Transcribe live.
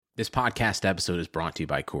This podcast episode is brought to you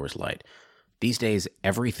by Coors Light. These days,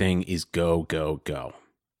 everything is go, go, go.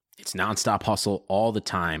 It's nonstop hustle all the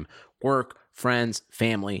time. Work, friends,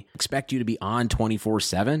 family expect you to be on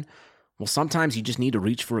 24/7. Well, sometimes you just need to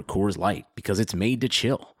reach for a Coors Light because it's made to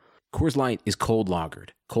chill. Coors Light is cold lagered,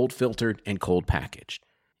 cold filtered, and cold packaged.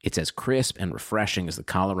 It's as crisp and refreshing as the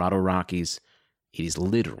Colorado Rockies. It is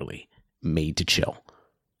literally made to chill.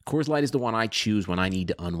 Coors Light is the one I choose when I need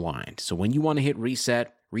to unwind. So when you want to hit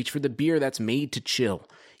reset, reach for the beer that's made to chill.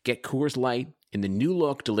 Get Coors Light in the new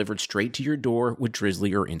look delivered straight to your door with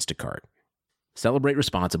Drizzly or Instacart. Celebrate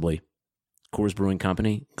responsibly. Coors Brewing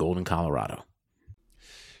Company, Golden, Colorado.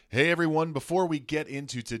 Hey everyone, before we get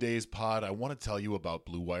into today's pod, I want to tell you about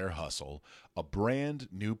Blue Wire Hustle, a brand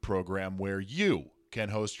new program where you can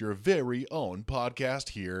host your very own podcast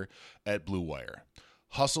here at Blue Wire.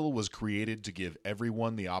 Hustle was created to give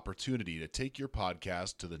everyone the opportunity to take your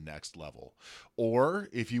podcast to the next level. Or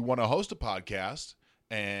if you want to host a podcast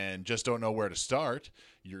and just don't know where to start,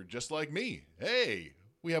 you're just like me. Hey,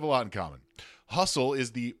 we have a lot in common. Hustle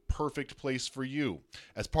is the perfect place for you.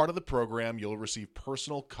 As part of the program, you'll receive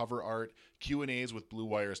personal cover art, Q&As with Blue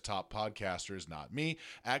Wire's top podcasters, not me,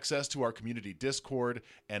 access to our community Discord,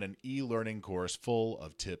 and an e-learning course full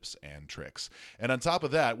of tips and tricks. And on top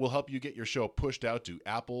of that, we'll help you get your show pushed out to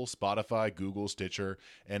Apple, Spotify, Google, Stitcher,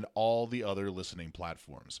 and all the other listening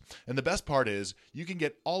platforms. And the best part is, you can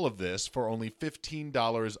get all of this for only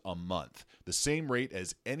 $15 a month, the same rate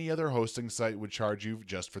as any other hosting site would charge you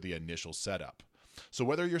just for the initial setup. So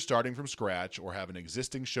whether you're starting from scratch or have an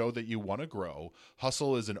existing show that you want to grow,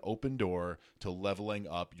 Hustle is an open door to leveling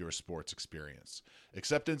up your sports experience.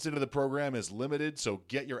 Acceptance into the program is limited, so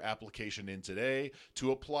get your application in today.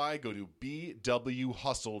 To apply, go to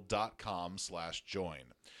bwhustle.com/join.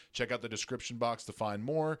 Check out the description box to find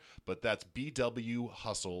more, but that's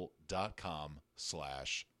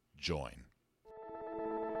bwhustle.com/join.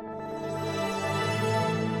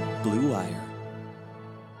 Blue Wire.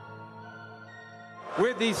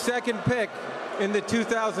 With the second pick in the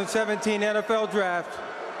 2017 NFL Draft,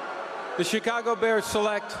 the Chicago Bears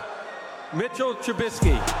select Mitchell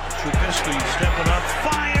Trubisky. Trubisky stepping up,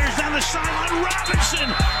 fires down the sideline. Robinson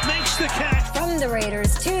makes the catch. From the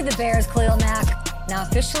Raiders to the Bears, Khalil Mack, now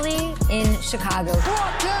officially in Chicago.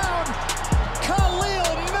 Brought down,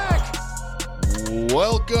 Khalil Mack.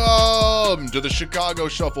 Welcome to the Chicago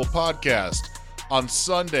Shuffle podcast on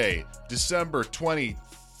Sunday, December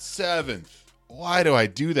 27th. Why do I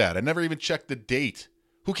do that? I never even checked the date.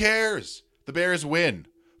 Who cares? The Bears win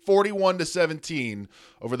 41-17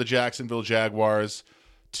 over the Jacksonville Jaguars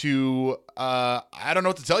to, I don't know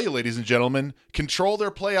what to tell you, ladies and gentlemen, control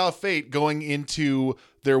their playoff fate going into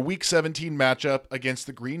their Week 17 matchup against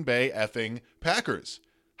the Green Bay effing Packers.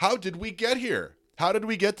 How did we get here? How did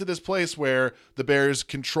we get to this place where the Bears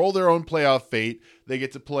control their own playoff fate? They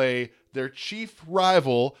get to play their chief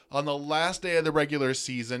rival on the last day of the regular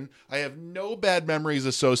season. I have no bad memories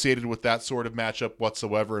associated with that sort of matchup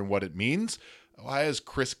whatsoever and what it means. Why is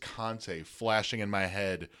Chris Conte flashing in my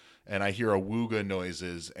head and I hear awooga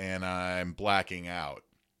noises and I'm blacking out?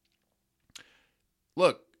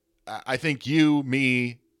 Look, I think you,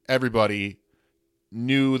 me, everybody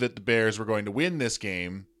knew that the Bears were going to win this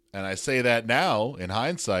game. And I say that now, in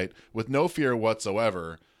hindsight, with no fear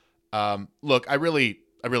whatsoever. Look, I really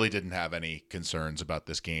didn't have any concerns about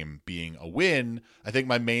this game being a win. I think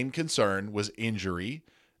my main concern was injury.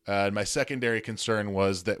 My secondary concern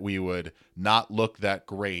was that we would not look that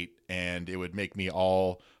great, and it would make me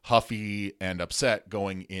all huffy and upset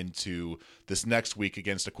going into this next week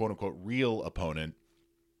against a quote-unquote real opponent.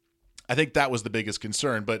 I think that was the biggest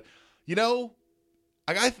concern. But, you know,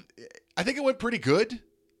 I think it went pretty good.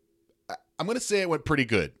 I'm going to say it went pretty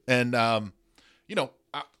good. And, you know,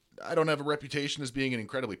 I don't have a reputation as being an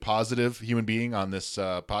incredibly positive human being on this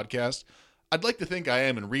podcast. I'd like to think I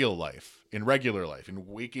am in real life, in regular life, in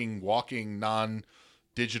walking,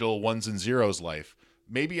 non-digital ones and zeros life.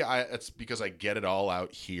 Maybe it's because I get it all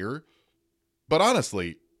out here. But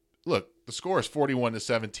honestly, look, the score is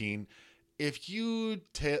 41-17. If you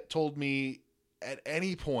told me at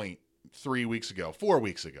any point 4 weeks ago,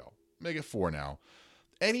 make it 4 now,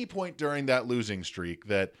 any point during that losing streak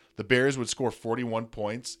that the Bears would score 41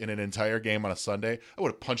 points in an entire game on a Sunday, I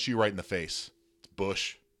would have punched you right in the face. It's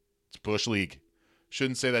Bush. It's Bush League.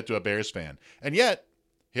 Shouldn't say that to a Bears fan. And yet,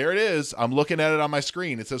 here it is. I'm looking at it on my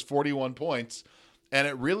screen. It says 41 points, and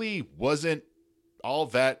it really wasn't all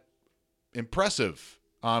that impressive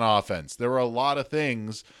on offense. There were a lot of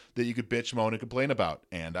things that you could bitch, moan, and complain about,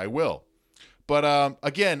 and I will. But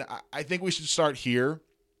again, I think we should start here,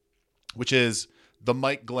 which is the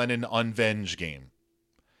Mike Glennon unvenge game.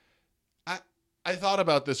 I thought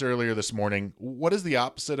about this earlier this morning. What is the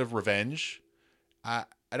opposite of revenge? I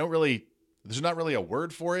don't really, there's not really a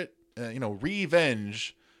word for it.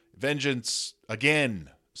 Revenge, vengeance again.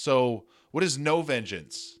 So what is no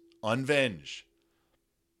vengeance? Unvenge.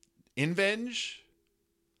 Invenge?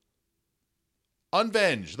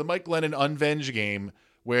 Unvenge. The Mike Glennon Unvenge game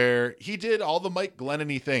where he did all the Mike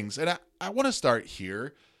Glennon-y things. And I want to start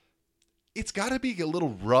here. It's got to be a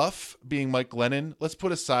little rough being Mike Glennon. Let's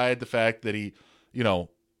put aside the fact that he,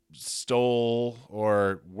 stole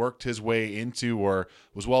or worked his way into or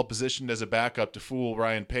was well positioned as a backup to fool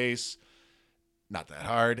Ryan Pace. Not that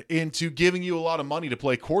hard. Into giving you a lot of money to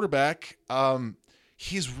play quarterback.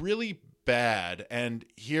 He's really bad. And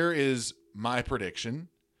here is my prediction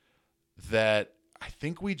that I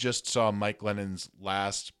think we just saw Mike Glennon's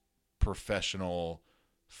last professional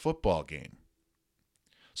football game.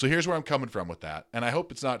 So here's where I'm coming from with that. And I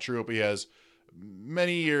hope it's not true. But he has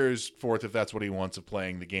many years forth if that's what he wants of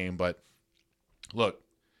playing the game. But look,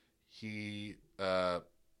 he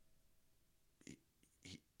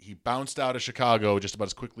bounced out of Chicago just about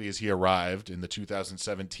as quickly as he arrived in the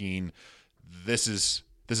 2017. This is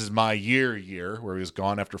my year where he was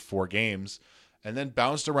gone after 4 games, and then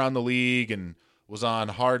bounced around the league and was on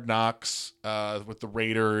Hard Knocks with the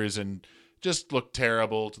Raiders and just looked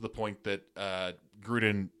terrible to the point that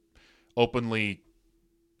Gruden openly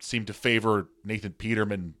seemed to favor Nathan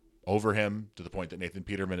Peterman over him, to the point that Nathan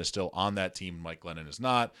Peterman is still on that team. Mike Glennon is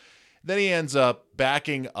not. Then he ends up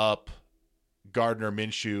backing up Gardner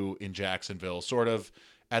Minshew in Jacksonville, sort of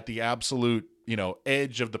at the absolute,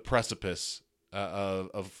 edge of the precipice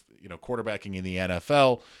of quarterbacking in the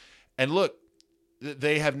NFL. And look,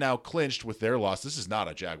 they have now clinched with their loss. This is not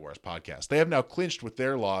a Jaguars podcast. They have now clinched with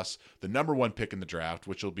their loss the number 1 pick in the draft,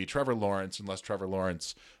 which will be Trevor Lawrence, unless Trevor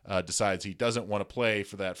Lawrence decides he doesn't want to play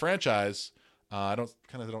for that franchise. I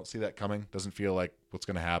don't see that coming. Doesn't feel like what's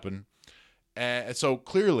going to happen. And so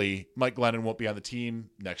clearly Mike Glennon won't be on the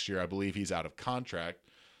team next year. I believe he's out of contract,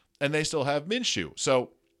 and they still have Minshew.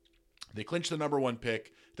 So they clinch the number 1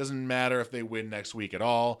 pick. Doesn't matter if they win next week at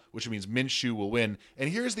all, which means Minshew will win. And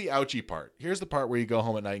here's the ouchie part. Here's the part where you go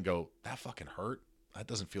home at night and go, that fucking hurt. That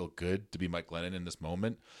doesn't feel good to be Mike Glennon in this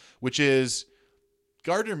moment, which is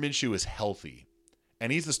Gardner Minshew is healthy,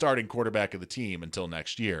 and he's the starting quarterback of the team until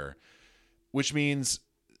next year, which means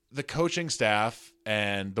the coaching staff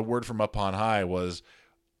and the word from up on high was,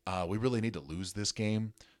 we really need to lose this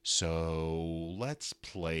game, so let's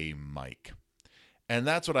play Mike. And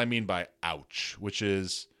that's what I mean by ouch, which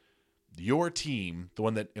is your team, the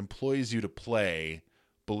one that employs you to play,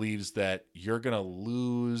 believes that you're going to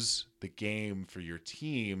lose the game for your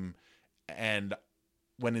team. And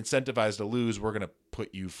when incentivized to lose, we're going to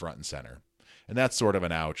put you front and center. And that's sort of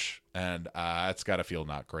an ouch. And it's got to feel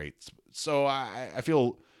not great. So I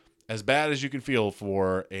feel as bad as you can feel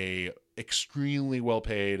for a extremely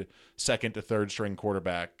well-paid second to third string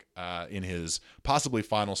quarterback in his possibly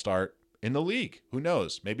final start in the league. Who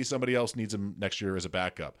knows? Maybe somebody else needs him next year as a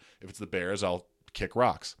backup. If it's the Bears, I'll kick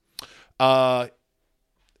rocks. On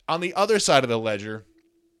the other side of the ledger,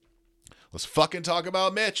 let's fucking talk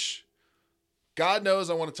about Mitch. God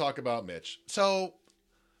knows I want to talk about Mitch. So,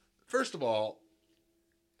 first of all,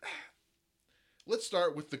 let's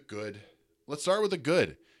start with the good. Let's start with the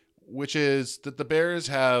good, which is that the Bears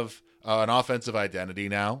have an offensive identity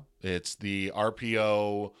now. It's the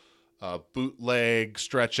RPO, bootleg,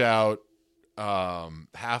 stretch out,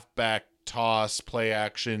 halfback toss, play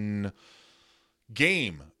action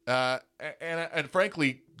game. And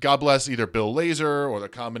frankly, God bless either Bill Lazor or the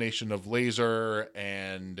combination of Lazor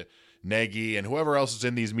and Nagy and whoever else is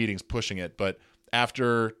in these meetings pushing it. But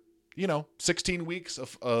after, 16 weeks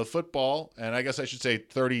of football, and I guess I should say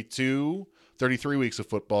 33 weeks of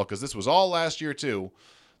football, because this was all last year too,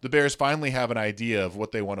 the Bears finally have an idea of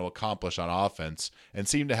what they want to accomplish on offense and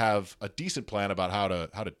seem to have a decent plan about how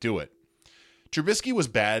to do it. Trubisky was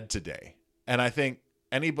bad today, and I think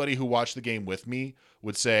anybody who watched the game with me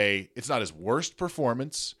would say it's not his worst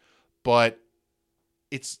performance, but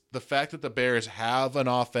it's the fact that the Bears have an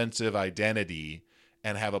offensive identity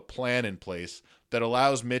and have a plan in place that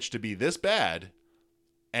allows Mitch to be this bad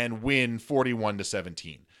and win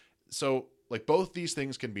 41-17. So, both these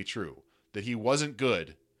things can be true, that he wasn't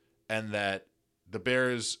good and that the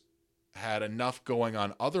Bears had enough going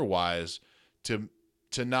on otherwise to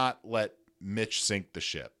not let Mitch sink the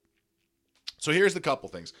ship. So here's the couple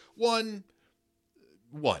things. One,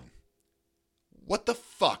 what the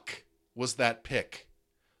fuck was that pick?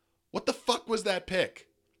 What the fuck was that pick?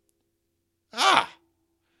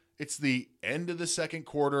 It's the end of the second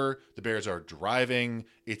quarter. The Bears are driving.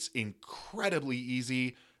 It's incredibly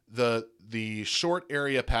easy. the short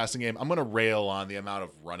area passing game, I'm going to rail on the amount of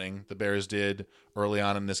running the Bears did early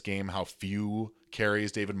on in this game, how few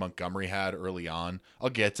carries David Montgomery had early on. I'll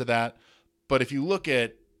get to that. But if you look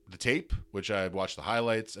at the tape, which I watched the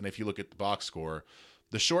highlights, and if you look at the box score,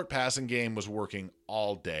 the short passing game was working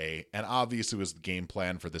all day, and obviously was the game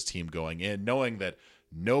plan for this team going in, knowing that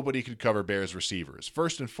nobody could cover Bears receivers.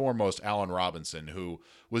 First and foremost, Allen Robinson, who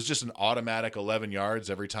was just an automatic 11 yards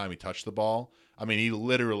every time he touched the ball. I mean, he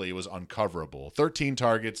literally was uncoverable. 13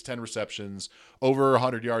 targets, 10 receptions, over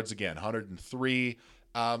 100 yards again, 103.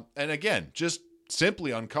 And again, just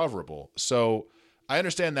simply uncoverable. So I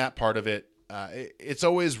understand that part of it. It's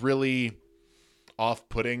always really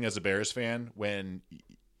off-putting as a Bears fan when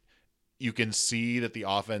you can see that the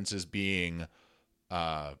offense is being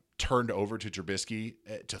turned over to Trubisky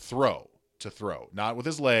to throw, not with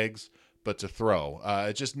his legs, but to throw.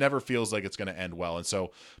 It just never feels like it's going to end well. And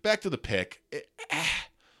so back to the pick,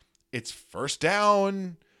 it's first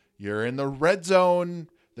down. You're in the red zone.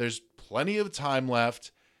 There's plenty of time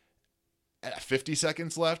left. 50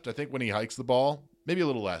 seconds left, I think, when he hikes the ball. Maybe a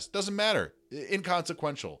little less. Doesn't matter.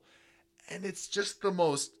 Inconsequential. And it's just the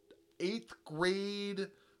most 8th grade,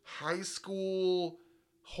 high school,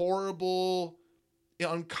 horrible,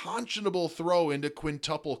 unconscionable throw into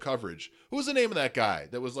quintuple coverage. What was the name of that guy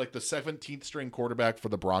that was like the 17th string quarterback for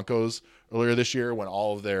the Broncos earlier this year when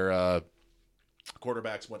all of their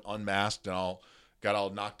quarterbacks went unmasked and got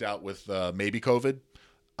all knocked out with maybe COVID?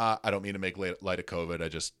 I don't mean to make light of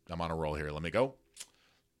COVID. I'm on a roll here. Let me go.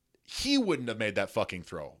 He wouldn't have made that fucking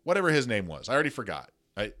throw. Whatever his name was. I already forgot.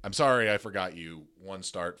 I'm sorry I forgot you. 1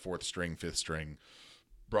 start, 4th string, 5th string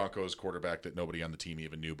Broncos quarterback that nobody on the team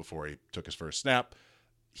even knew before he took his first snap.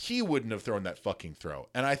 He wouldn't have thrown that fucking throw.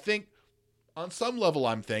 And I think on some level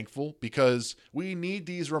I'm thankful because we need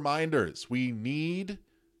these reminders. We need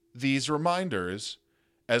these reminders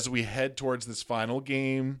as we head towards this final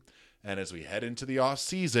game and as we head into the off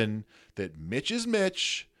season that Mitch is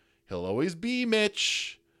Mitch. He'll always be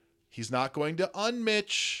Mitch. He's not going to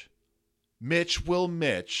unmitch. Mitch will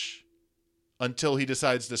Mitch until he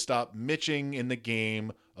decides to stop mitching in the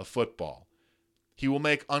game of football. He will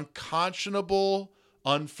make unconscionable,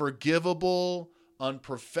 unforgivable,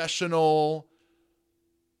 unprofessional,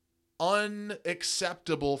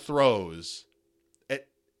 unacceptable throws at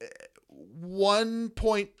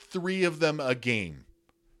 1.3 of them a game.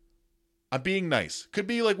 I'm being nice. Could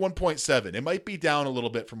be like 1.7. It might be down a little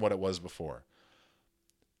bit from what it was before.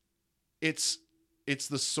 It's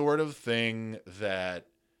the sort of thing that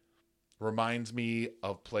reminds me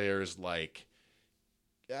of players like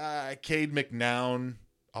Cade McNown.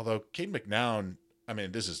 Although Cade McNown, I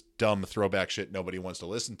mean, this is dumb throwback shit nobody wants to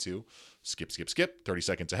listen to. Skip. 30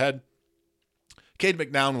 seconds ahead. Cade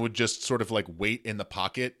McNown would just sort of like wait in the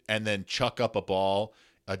pocket and then chuck up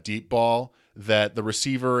a deep ball that the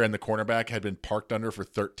receiver and the cornerback had been parked under for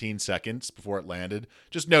 13 seconds before it landed.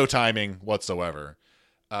 Just no timing whatsoever.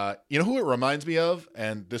 You know who it reminds me of,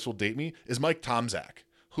 and this will date me, is Mike Tomczak,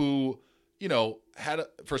 who,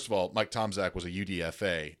 first of all, Mike Tomczak was a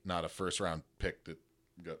UDFA, not a first-round pick that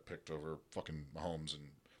got picked over fucking Mahomes and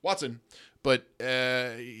Watson. But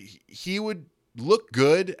he would look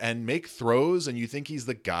good and make throws, and you think he's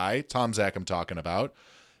the guy, Tomczak I'm talking about,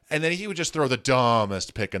 and then he would just throw the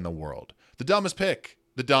dumbest pick in the world. The dumbest pick.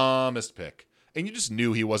 And you just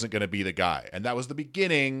knew he wasn't going to be the guy. And that was the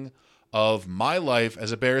beginning of my life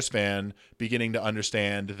as a Bears fan, beginning to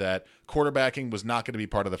understand that quarterbacking was not going to be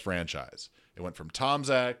part of the franchise. It went from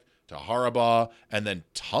Tomczak to Harbaugh and then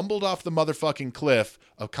tumbled off the motherfucking cliff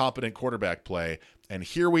of competent quarterback play. And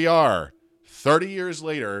here we are, 30 years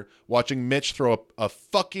later, watching Mitch throw a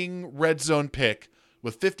fucking red zone pick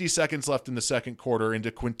with 50 seconds left in the second quarter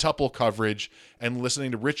into quintuple coverage and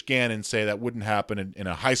listening to Rich Gannon say that wouldn't happen in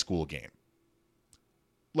a high school game.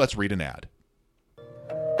 Let's read an ad.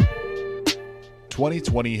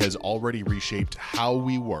 2020 has already reshaped how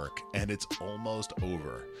we work, and it's almost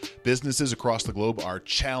over. Businesses across the globe are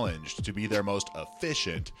challenged to be their most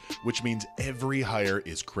efficient, which means every hire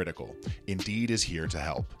is critical. Indeed is here to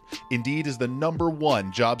help. Indeed is the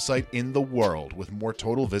 #1 job site in the world with more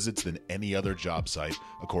total visits than any other job site,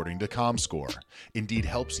 according to ComScore. Indeed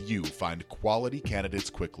helps you find quality candidates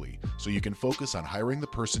quickly, so you can focus on hiring the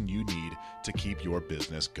person you need to keep your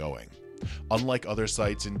business going. Unlike other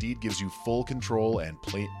sites, Indeed gives you full control and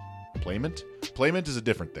payment is a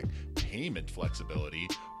different thing. Payment flexibility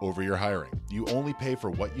over your hiring. You only pay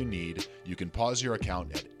for what you need. You can pause your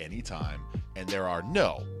account at any time, and there are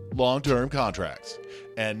no long-term contracts.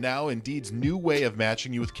 And now Indeed's new way of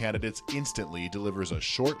matching you with candidates instantly delivers a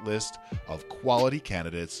short list of quality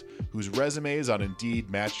candidates whose resumes on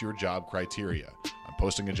Indeed match your job criteria. I'm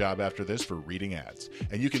posting a job after this for reading ads.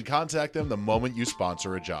 And you can contact them the moment you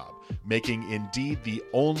sponsor a job, making Indeed the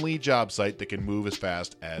only job site that can move as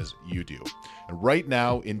fast as you do. And right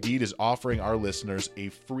now, Indeed is offering our listeners a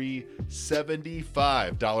free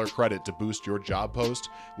 $75 credit to boost your job post,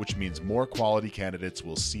 which means more quality candidates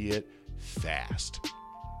will see it fast.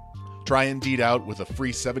 Try Indeed out with a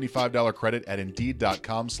free $75 credit at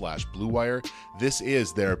Indeed.com/Blue Wire. This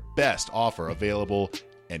is their best offer available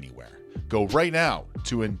anywhere. Go right now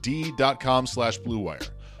to Indeed.com/Blue Wire.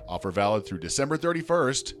 Offer valid through December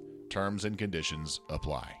 31st. Terms and conditions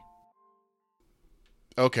apply.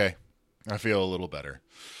 Okay, I feel a little better.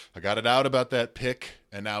 I got it out about that pick,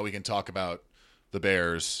 and now we can talk about the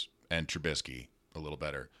Bears and Trubisky a little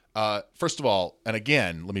better. First of all, and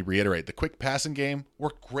again, let me reiterate, the quick passing game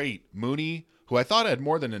worked great. Mooney, who I thought had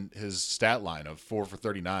more than his stat line of 4 for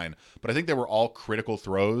 39, but I think they were all critical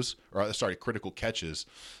throws, critical catches.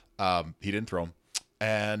 He didn't throw them.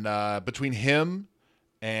 And between him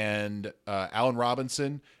and Allen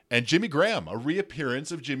Robinson and Jimmy Graham, a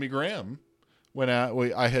reappearance of Jimmy Graham when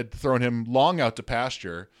I had thrown him long out to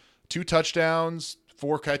pasture, 2 touchdowns,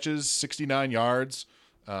 4 catches, 69 yards,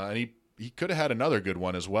 and he could have had another good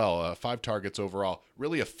one as well. 5 targets overall.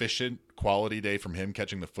 Really efficient, quality day from him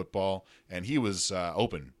catching the football, and he was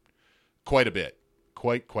open quite a bit.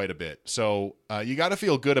 Quite a bit. So you got to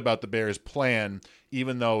feel good about the Bears' plan,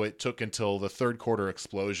 even though it took until the third quarter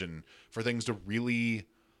explosion for things to really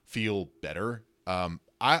feel better.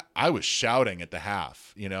 I was shouting at the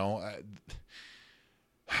half. The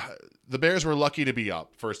Bears were lucky to be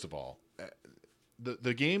up. First of all,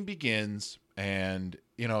 the game begins, and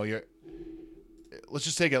let's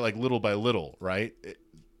just take it like little by little, right?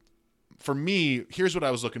 For me, here's what I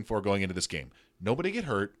was looking for going into this game: nobody get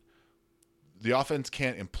hurt. The offense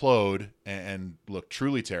can't implode and look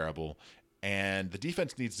truly terrible, and the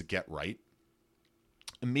defense needs to get right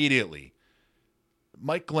immediately.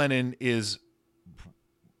 Mike Glennon is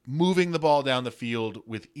moving the ball down the field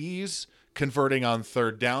with ease, converting on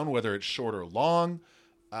third down, whether it's short or long.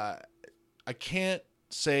 I can't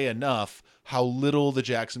say enough how little the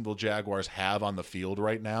Jacksonville Jaguars have on the field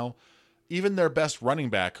right now. Even their best running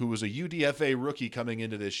back, who was a UDFA rookie coming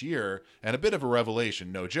into this year, and a bit of a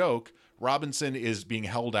revelation, no joke, Robinson is being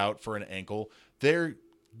held out for an ankle. They're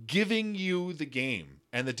giving you the game,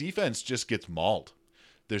 and the defense just gets mauled.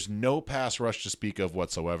 There's no pass rush to speak of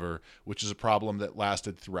whatsoever, which is a problem that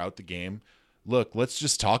lasted throughout the game. Look, let's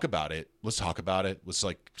just talk about it. Let's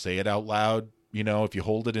say it out loud. If you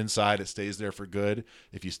hold it inside, it stays there for good.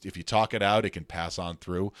 If you talk it out, it can pass on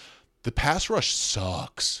through. The pass rush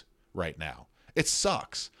sucks right now. It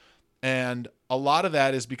sucks. And a lot of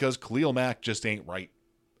that is because Khalil Mack just ain't right.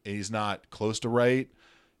 He's not close to right.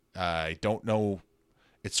 I don't know.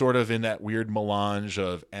 It's sort of in that weird melange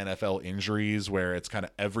of NFL injuries where it's kind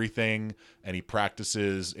of everything, and he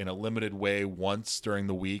practices in a limited way once during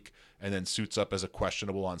the week and then suits up as a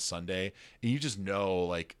questionable on Sunday. And you just know,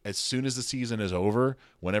 like, as soon as the season is over,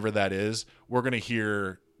 whenever that is, we're going to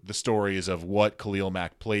hear the stories of what Khalil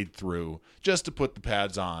Mack played through just to put the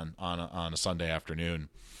pads on a Sunday afternoon.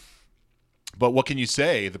 But what can you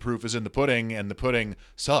say? The proof is in the pudding, and the pudding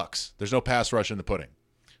sucks. There's no pass rush in the pudding.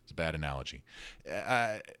 It's a bad analogy.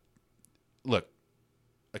 Look,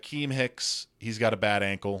 Akeem Hicks, he's got a bad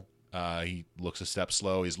ankle. He looks a step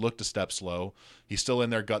slow. He's looked a step slow. He's still in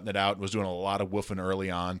there gutting it out and was doing a lot of woofing early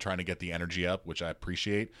on, trying to get the energy up, which I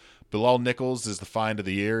appreciate. Bilal Nichols is the find of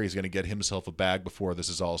the year. He's going to get himself a bag before this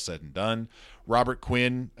is all said and done. Robert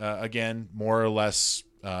Quinn, again, more or less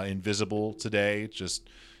invisible today. Just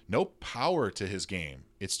no power to his game.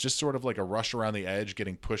 It's just sort of like a rush around the edge,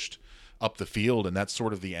 getting pushed up the field, and that's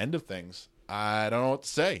sort of the end of things. I don't know what to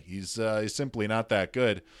say. He's simply not that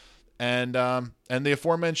good. And the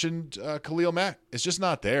aforementioned Khalil Mack is just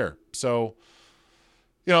not there. So,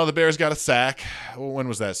 the Bears got a sack. When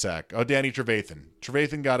was that sack? Oh, Danny Trevathan.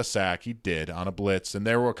 Trevathan got a sack. He did on a blitz. And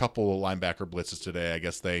there were a couple of linebacker blitzes today. I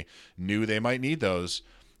guess they knew they might need those.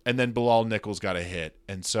 And then Bilal Nichols got a hit.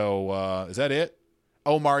 And so is that it?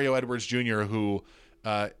 Oh, Mario Edwards Jr., who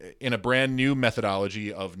in a brand new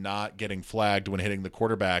methodology of not getting flagged when hitting the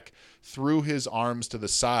quarterback, threw his arms to the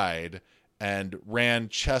side and ran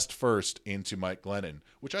chest first into Mike Glennon,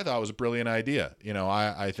 which I thought was a brilliant idea.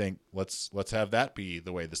 I think let's have that be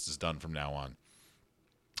the way this is done from now on.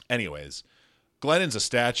 Anyways, Glennon's a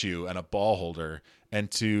statue and a ball holder, and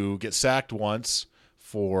to get sacked once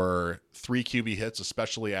for 3 QB hits,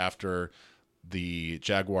 especially after the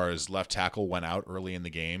Jaguars' left tackle went out early in the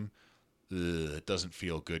game, it doesn't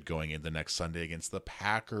feel good going into next Sunday against the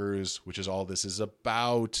Packers, which is all this is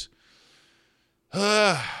about.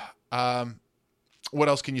 What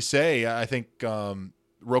else can you say? I think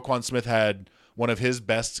Roquan Smith had one of his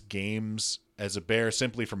best games as a Bear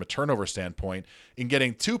simply from a turnover standpoint in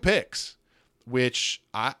getting 2 picks, which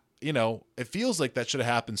it feels like that should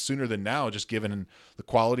have happened sooner than now, just given the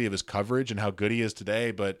quality of his coverage and how good he is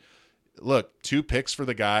today. But look, 2 picks for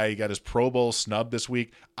the guy. He got his Pro Bowl snub this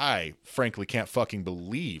week. I frankly can't fucking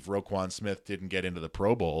believe Roquan Smith didn't get into the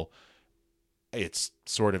Pro Bowl. It's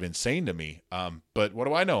sort of insane to me. But what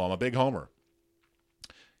do I know? I'm a big homer.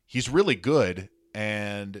 He's really good,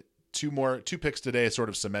 and 2 picks today sort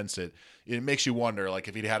of cements it. It makes you wonder, like,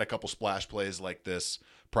 if he'd had a couple splash plays like this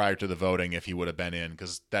prior to the voting, if he would have been in,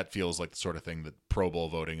 because that feels like the sort of thing that Pro Bowl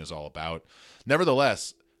voting is all about.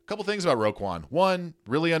 Nevertheless, a couple things about Roquan. One,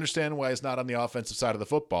 really understand why he's not on the offensive side of the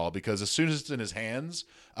football, because as soon as it's in his hands,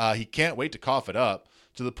 he can't wait to cough it up,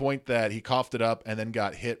 to the point that he coughed it up and then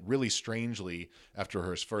got hit really strangely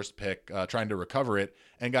after his first pick, trying to recover it,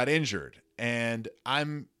 and got injured. And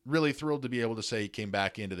I'm really thrilled to be able to say he came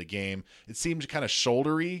back into the game. It seemed kind of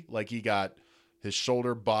shouldery, like he got his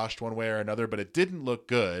shoulder boshed one way or another, but it didn't look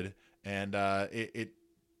good. And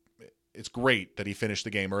it's great that he finished the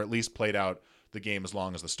game, or at least played out the game as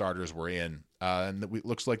long as the starters were in. And it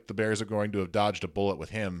looks like the Bears are going to have dodged a bullet with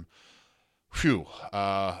him. Phew.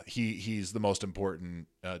 He's the most important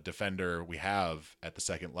defender we have at the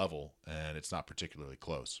second level, and it's not particularly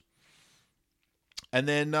close. And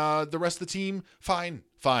then the rest of the team, fine.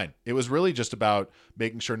 It was really just about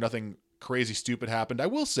making sure nothing crazy stupid happened. I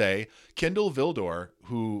will say, Kindle Vildor,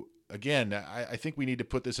 who, again, I think we need to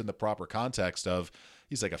put this in the proper context of,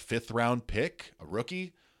 he's like a 5th-round pick, a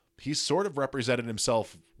rookie. He's sort of represented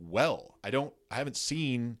himself well. I haven't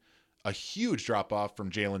seen a huge drop-off from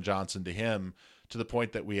Jalen Johnson to him, to the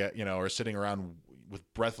point that we are sitting around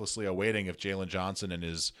with breathlessly awaiting if Jalen Johnson and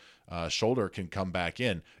his shoulder can come back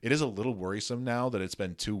in. It is a little worrisome now that it's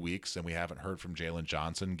been 2 weeks and we haven't heard from Jalen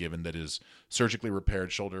Johnson, given that his surgically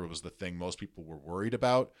repaired shoulder was the thing most people were worried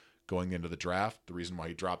about going into the draft, the reason why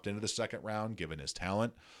he dropped into the second round, given his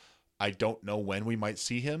talent. I don't know when we might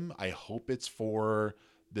see him. I hope it's for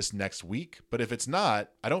this next week, but if it's not,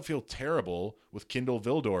 I don't feel terrible with Kindle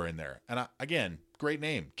Vildor in there. And again, great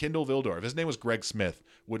name, Kindle Vildor. If his name was Greg Smith,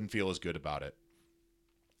 wouldn't feel as good about it.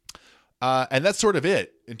 And that's sort of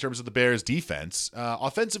it in terms of the Bears defense.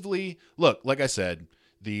 Offensively, look, like I said,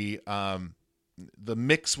 the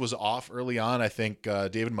mix was off early on. I think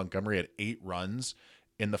David Montgomery had 8 runs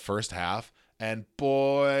in the first half, and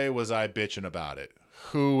boy, was I bitching about it.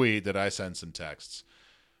 Hooey, did I send some texts.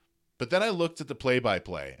 But then I looked at the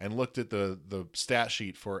play-by-play and looked at the stat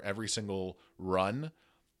sheet for every single run.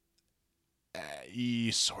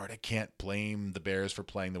 You sort of can't blame the Bears for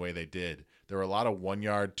playing the way they did. There were a lot of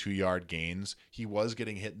 1-yard, 2-yard gains. He was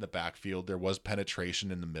getting hit in the backfield. There was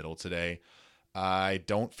penetration in the middle today. I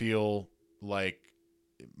don't feel like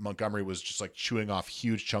Montgomery was just like chewing off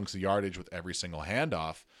huge chunks of yardage with every single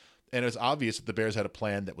handoff. And it was obvious that the Bears had a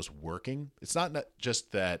plan that was working. It's not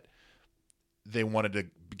just that they wanted to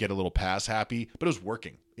get a little pass happy, but it was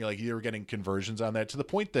working. Like you were getting conversions on that, to the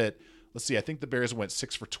point that, let's see, I think the Bears went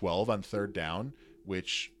 6 for 12 on 3rd down,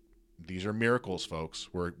 which these are miracles, folks.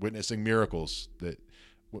 We're witnessing miracles that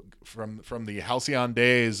from the halcyon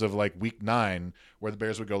days of like week 9, where the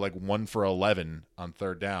Bears would go like 1 for 11 on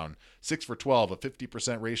 3rd down. 6 for 12, a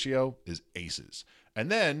 50% ratio is aces. And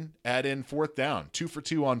then add in 4th down, 2 for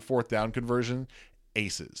 2 on 4th down conversion,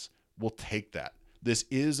 aces. We'll take that. This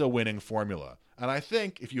is a winning formula. And I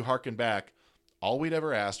think if you hearken back, all we'd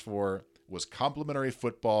ever asked for was complimentary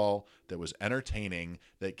football that was entertaining,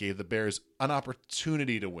 that gave the Bears an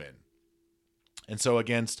opportunity to win. And so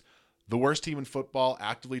against the worst team in football,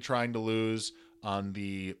 actively trying to lose on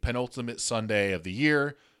the penultimate Sunday of the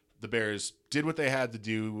year, the Bears did what they had to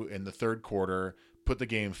do in the 3rd quarter, put the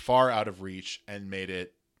game far out of reach, and made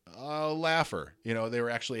it a laugher. They were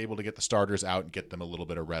actually able to get the starters out and get them a little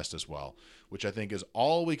bit of rest as well, which I think is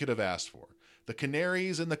all we could have asked for. The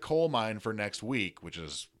canaries in the coal mine for next week, which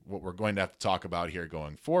is what we're going to have to talk about here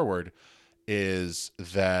going forward, is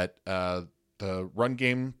that the run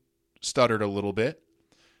game stuttered a little bit.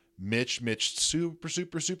 Mitch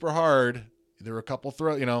super hard. There were a couple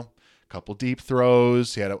couple deep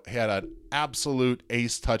throws. He had an absolute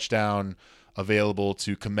ace touchdown available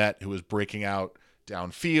to Kmet, who was breaking out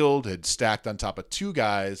downfield, had stacked on top of 2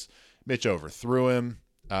 guys. Mitch overthrew him.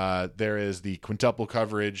 There is the quintuple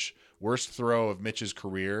coverage, worst throw of Mitch's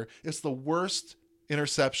career. It's the worst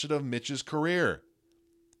interception of Mitch's career.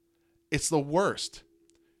 It's the worst.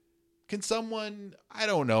 Can someone, I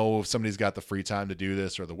don't know if somebody's got the free time to do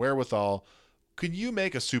this or the wherewithal, can you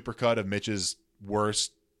make a supercut of Mitch's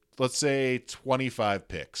worst, let's say 25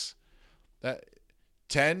 picks? That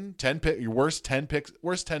 10 pick, your worst 10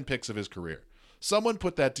 picks of his career. Someone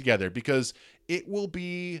put that together, because it will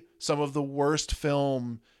be some of the worst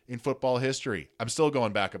film in football history. I'm still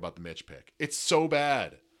going back about the Mitch pick. It's so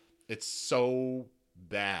bad. It's so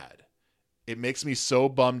bad. It makes me so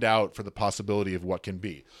bummed out for the possibility of what can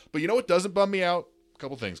be. But you know what doesn't bum me out? A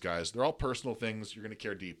couple things, guys. They're all personal things. You're going to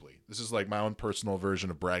care deeply. This is like my own personal version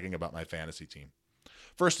of bragging about my fantasy team.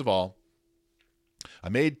 First of all, I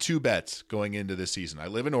made 2 bets going into this season. I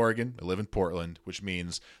live in Oregon. I live in Portland, which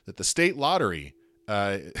means that the state lottery,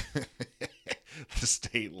 the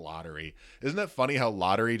state lottery, isn't that funny how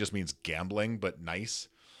lottery just means gambling, but nice?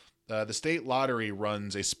 The state lottery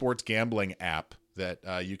runs a sports gambling app that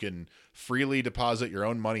you can freely deposit your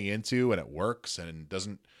own money into, and it works, and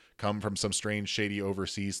doesn't come from some strange, shady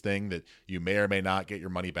overseas thing that you may or may not get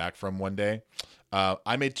your money back from one day.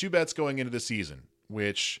 I made 2 bets going into the season,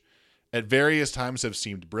 which at various times have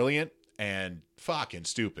seemed brilliant and fucking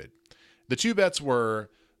stupid. The 2 bets were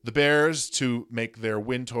the Bears to make their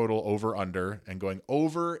win total over under, and going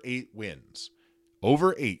over 8 wins.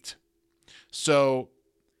 Over 8. So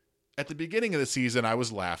at the beginning of the season, I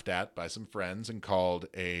was laughed at by some friends and called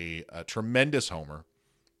a tremendous homer.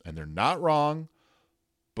 And they're not wrong,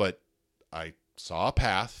 but I saw a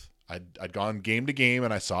path. I'd gone game to game,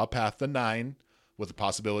 and I saw a path to 9 with a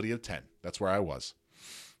possibility of 10. That's where I was.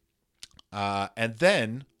 And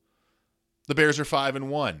then the Bears are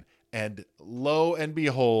 5-1. And lo and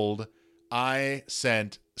behold, I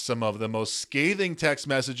sent some of the most scathing text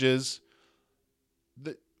messages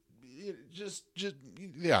that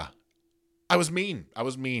yeah. I was mean.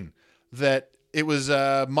 That it was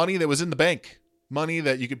money that was in the bank. Money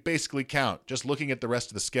that you could basically count. Just looking at the rest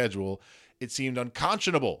of the schedule, it seemed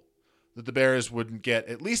unconscionable that the Bears wouldn't get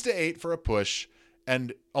at least to 8 for a push,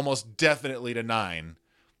 and almost definitely to 9.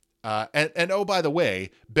 And oh, by the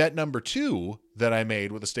way, bet number 2 that I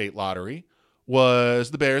made with the state lottery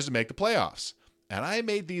was the Bears to make the playoffs. And I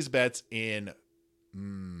made these bets in,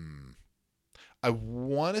 I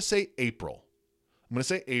want to say April. I'm going to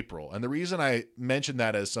say April. And the reason I mention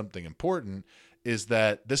that as something important is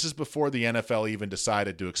that this is before the NFL even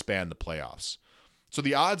decided to expand the playoffs. So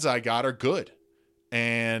the odds I got are good.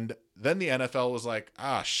 And then the NFL was like,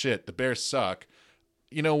 shit, the Bears suck.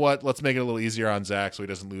 You know what? Let's make it a little easier on Zach so he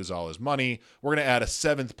doesn't lose all his money. We're going to add a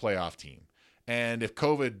 7th playoff team. And if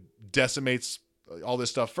COVID decimates all this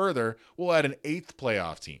stuff further, we'll add an 8th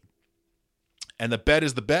playoff team. And the bet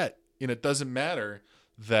is the bet. It doesn't matter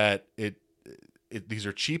that these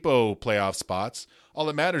are cheapo playoff spots. All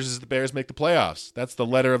that matters is the Bears make the playoffs. That's the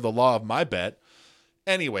letter of the law of my bet.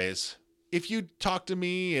 Anyways, if you talk to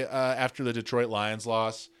me after the Detroit Lions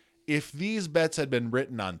loss, if these bets had been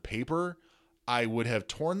written on paper, I would have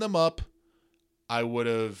torn them up. I would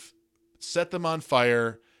have set them on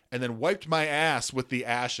fire and then wiped my ass with the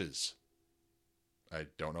ashes. I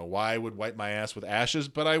don't know why I would wipe my ass with ashes,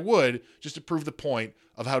 but I would, just to prove the point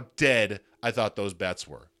of how dead I thought those bets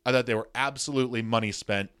were. I thought they were absolutely money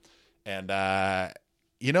spent. And,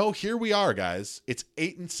 here we are, guys. It's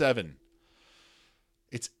 8-7.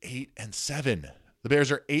 It's 8-7. The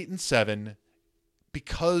Bears are 8-7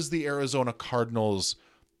 because the Arizona Cardinals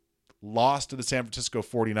lost to the San Francisco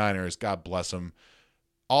 49ers. God bless them.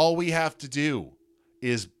 All we have to do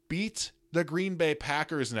is beat the Green Bay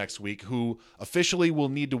Packers next week, who officially will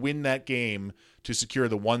need to win that game to secure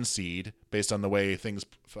the 1 seed based on the way things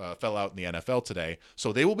fell out in the NFL today.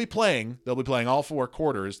 So they will be playing. They'll be playing all 4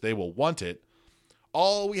 quarters. They will want it.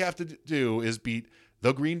 All we have to do is beat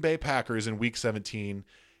the Green Bay Packers in Week 17,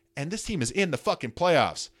 and this team is in the fucking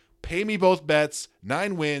playoffs. Pay me both bets,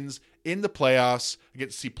 9 wins in the playoffs. I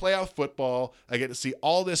get to see playoff football. I get to see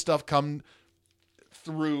all this stuff come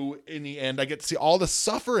through in the end. I get to see all the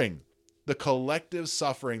suffering, the collective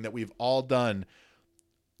suffering that we've all done,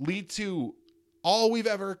 lead to all we've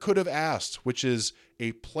ever could have asked, which is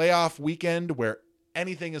a playoff weekend where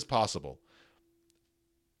anything is possible.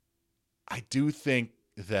 I do think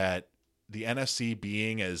that the NFC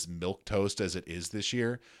being as milquetoast as it is this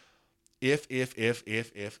year, if the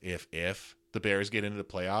Bears get into the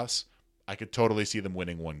playoffs, I could totally see them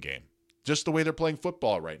winning 1 game. Just the way they're playing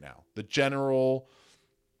football right now. The general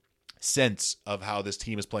sense of how this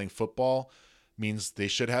team is playing football means they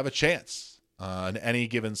should have a chance, an any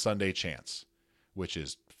given Sunday chance, which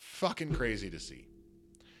is fucking crazy to see.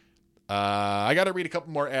 I got to read a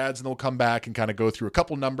couple more ads and then we'll come back and kind of go through a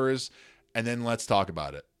couple numbers and then let's talk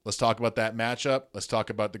about it. Let's talk about that matchup. Let's talk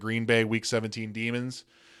about the Green Bay Week 17 Demons.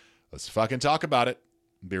 Let's fucking talk about it.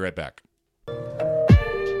 Be right back.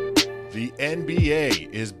 The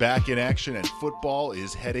NBA is back in action and football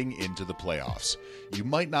is heading into the playoffs. You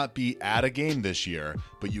might not be at a game this year,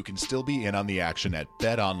 but you can still be in on the action at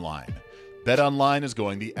BetOnline. BetOnline is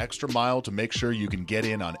going the extra mile to make sure you can get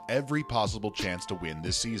in on every possible chance to win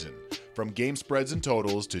this season. From game spreads and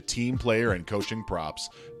totals to team player and coaching props,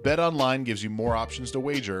 BetOnline gives you more options to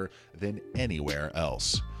wager than anywhere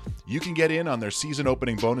else. You can get in on their season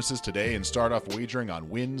opening bonuses today and start off wagering on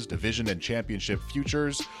wins, division, and championship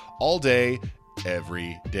futures all day,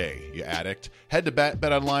 every day, you addict. Head to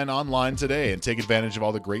BetOnline online today and take advantage of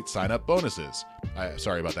all the great sign-up bonuses.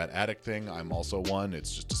 Sorry about that addict thing. I'm also one.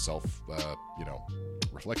 It's just a self,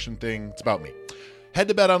 reflection thing. It's about me. Head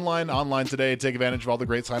to BetOnline online today and take advantage of all the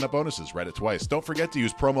great sign-up bonuses. Read it twice. Don't forget to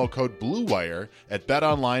use promo code BlueWire at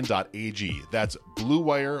betonline.ag. That's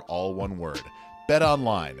BlueWire, all one word.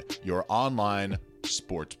 BetOnline, your online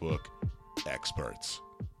sportsbook experts.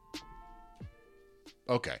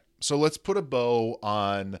 Okay, so let's put a bow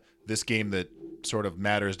on this game that sort of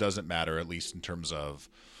matters, doesn't matter, at least in terms of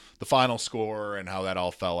the final score and how that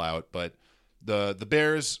all fell out. But the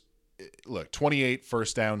Bears, look, 28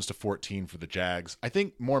 first downs to 14 for the Jags. I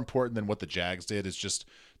think more important than what the Jags did is just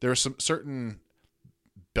there are some certain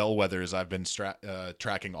bellwethers I've been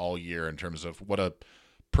tracking all year in terms of what a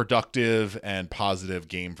productive and positive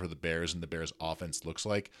game for the Bears and the Bears offense looks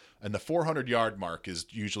like. And the 400-yard mark is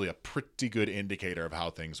usually a pretty good indicator of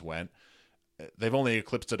how things went. They've only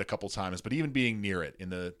eclipsed it a couple times, but even being near it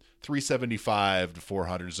in the 375 to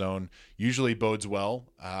 400 zone usually bodes well.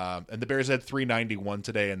 And the Bears had 391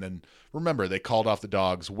 today. And then remember, they called off the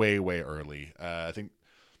Dogs way, way early. I think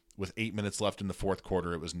with 8 minutes left in the fourth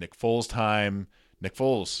quarter, it was Nick Foles' time. Nick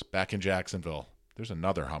Foles back in Jacksonville. There's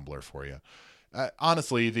another humbler for you.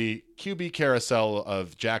 Honestly, the QB carousel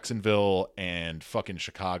of Jacksonville and fucking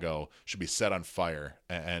Chicago should be set on fire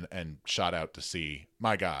and shot out to sea.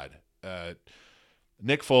 My God.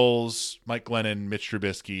 Nick Foles, Mike Glennon, Mitch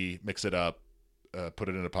Trubisky, mix it up, put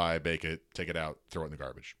it in a pie, bake it, take it out, throw it in the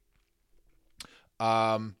garbage.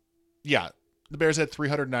 Yeah, the Bears had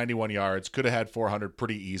 391 yards, could have had 400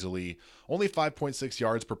 pretty easily. Only 5.6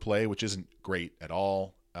 yards per play, which isn't great at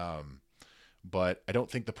all. But I don't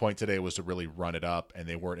think the point today was to really run it up, and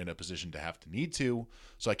they weren't in a position to have to need to.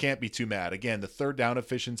 So I can't be too mad. Again, the third down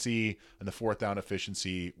efficiency and the fourth down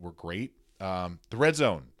efficiency were great. The red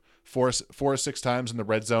zone, four or six times in the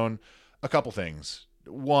red zone. A couple things.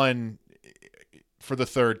 One, for the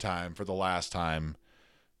third time, for the last time,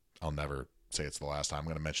 I'll never say it's the last time. I'm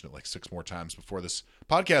going to mention it like 6 more times before this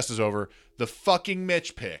podcast is over. The fucking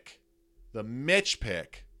Mitch pick. The Mitch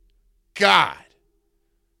pick. God.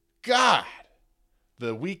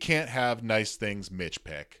 The we can't have nice things Mitch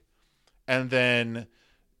pick. And then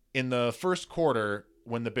in the first quarter,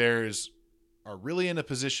 when the Bears are really in a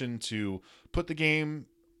position to put the game,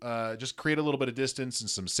 just create a little bit of distance and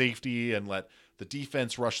some safety and let the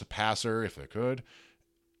defense rush the passer if they could,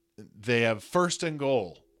 they have 1st and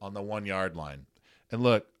goal on the 1 yard line. And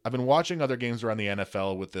look, I've been watching other games around the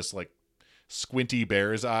NFL with this like squinty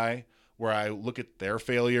Bears eye where I look at their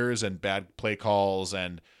failures and bad play calls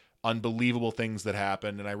and unbelievable things that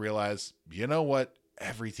happen, and I realize, you know what?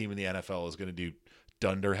 Every team in the NFL is going to do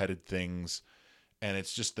dunderheaded things, and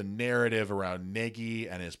it's just the narrative around Nagy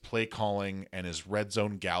and his play calling and his red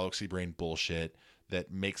zone galaxy brain bullshit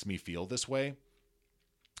that makes me feel this way.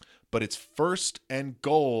 But it's 1st and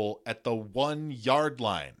goal at the 1 yard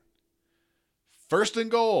line. 1st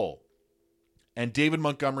and goal. And David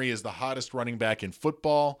Montgomery is the hottest running back in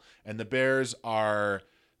football, and the Bears are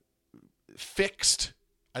fixed,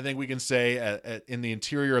 I think we can say, in the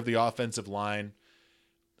interior of the offensive line.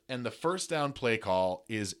 And the first down play call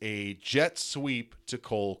is a jet sweep to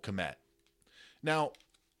Cole Kmet. Now,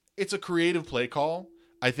 it's a creative play call.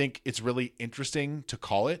 I think it's really interesting to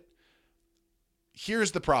call it.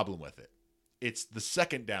 Here's the problem with it. It's the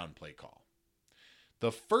second down play call.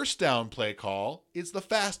 The first down play call is the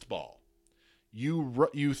fastball.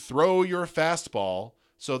 You throw your fastball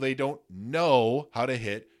so they don't know how to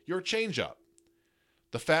hit your changeup.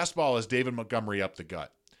 The fastball is David Montgomery up the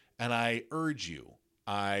gut. And I urge you,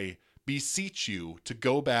 I beseech you to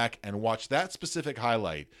go back and watch that specific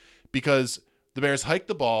highlight, because the Bears hike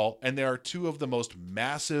the ball and there are 2 of the most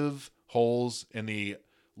massive holes in the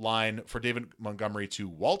line for David Montgomery to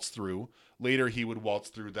waltz through. Later, he would waltz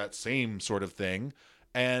through that same sort of thing.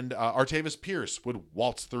 And Artavis Pierce would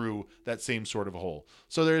waltz through that same sort of hole.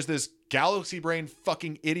 So there's this galaxy brain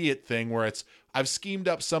fucking idiot thing where I've schemed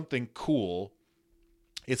up something cool.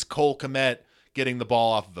 It's Cole Kmet getting the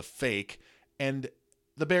ball off of a fake, and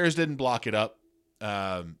the Bears didn't block it up.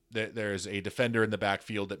 There's a defender in the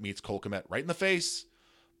backfield that meets Cole Kmet right in the face,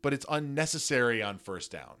 but it's unnecessary on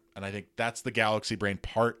first down. And I think that's the galaxy brain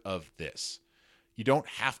part of this. You don't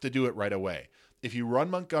have to do it right away. If you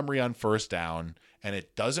run Montgomery on first down and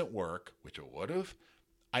it doesn't work, which it would have,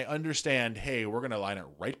 I understand, hey, we're going to line it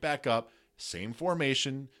right back up, same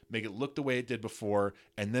formation, make it look the way it did before,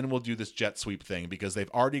 and then we'll do this jet sweep thing because they've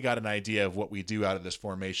already got an idea of what we do out of this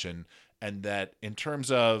formation. And that in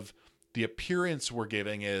terms of the appearance we're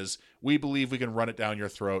giving is we believe we can run it down your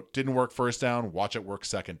throat. Didn't work first down, watch it work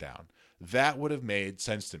second down. That would have made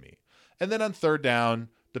sense to me. And then on third down,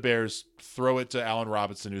 the Bears throw it to Allen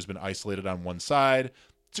Robinson, who's been isolated on one side.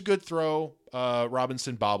 It's a good throw.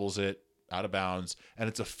 Robinson bobbles it out of bounds, and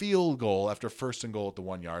it's a field goal after 1st and goal at the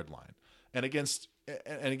 1-yard line. And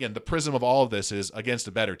again, the prism of all of this is against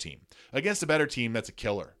a better team. Against a better team, that's a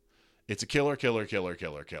killer. It's a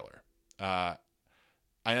killer. I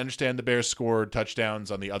understand the Bears scored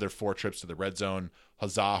touchdowns on the other 4 trips to the red zone.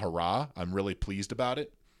 Huzzah, hurrah. I'm really pleased about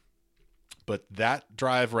it. But that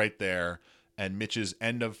drive right there and Mitch's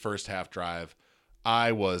end of first half drive,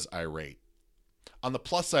 I was irate. On the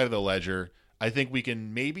plus side of the ledger, I think we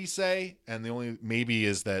can maybe say, and the only maybe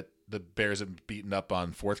is that the Bears have beaten up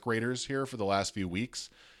on 4th graders here for the last few weeks,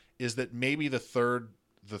 is that maybe the third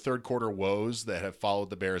quarter woes that have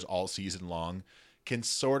followed the Bears all season long can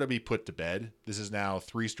sort of be put to bed. This is now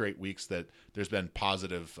 3 straight weeks that there's been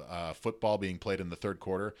positive football being played in the third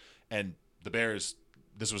quarter. And the Bears,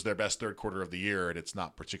 this was their best third quarter of the year, and it's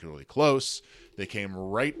not particularly close. They came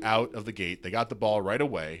right out of the gate. They got the ball right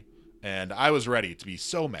away, and I was ready to be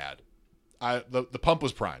so mad. The pump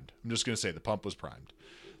was primed. I'm just going to say the pump was primed.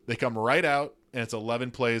 They come right out, and it's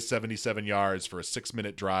 11 plays, 77 yards for a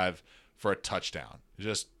 6-minute drive for a touchdown.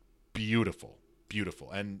 Just beautiful.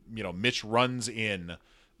 And Mitch runs in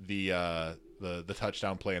the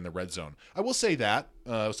touchdown play in the red zone. I will say that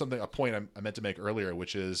a point I meant to make earlier,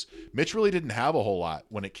 which is Mitch really didn't have a whole lot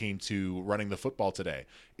when it came to running the football today.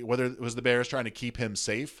 Whether it was the Bears trying to keep him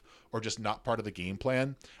safe or just not part of the game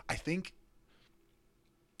plan, I think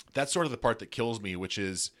that's sort of the part that kills me, which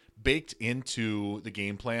is baked into the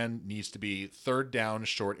game plan needs to be third down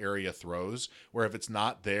short area throws, where if it's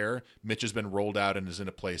not there, Mitch has been rolled out and is in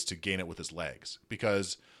a place to gain it with his legs.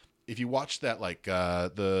 Because if you watch that,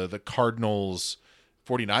 the Cardinals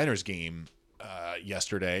 49ers game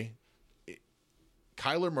yesterday,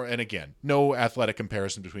 Kyler Murray, and again, no athletic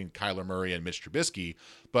comparison between Kyler Murray and Mitch Trubisky,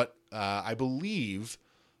 but I believe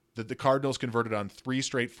that the Cardinals converted on 3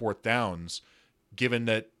 straight 4th downs, given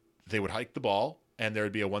that they would hike the ball and there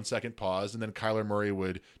would be a 1-second pause, and then Kyler Murray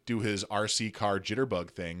would do his RC car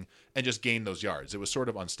jitterbug thing and just gain those yards. It was sort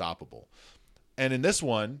of unstoppable. And in this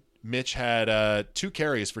one, Mitch had 2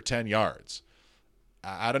 carries for 10 yards.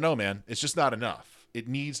 I don't know, man. It's just not enough. It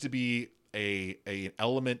needs to be an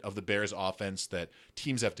element of the Bears offense that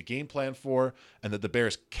teams have to game plan for and that the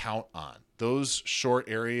Bears count on. Those short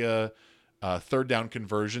area third down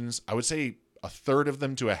conversions, I would say a third of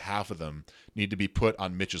them to a half of them need to be put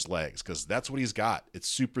on Mitch's legs because that's what he's got. It's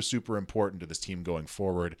super, super important to this team going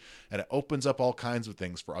forward. And it opens up all kinds of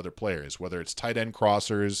things for other players, whether it's tight end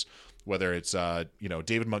crossers, whether it's,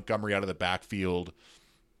 David Montgomery out of the backfield.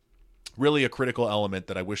 Really a critical element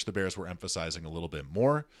that I wish the Bears were emphasizing a little bit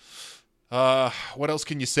more. What else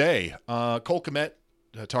can you say? Cole Kmet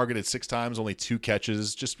targeted 6 times, only 2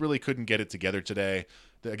 catches, just really couldn't get it together today.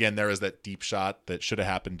 Again, there is that deep shot that should have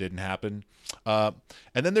happened, didn't happen. And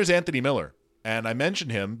then there's Anthony Miller. And I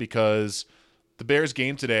mentioned him because the Bears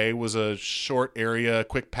game today was a short area,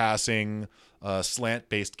 quick passing,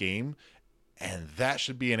 slant-based game. And that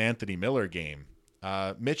should be an Anthony Miller game.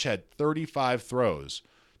 Mitch had 35 throws,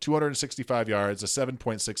 265 yards, a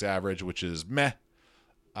 7.6 average, which is meh.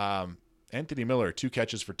 Anthony Miller, 2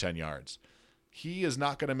 catches for 10 yards. He is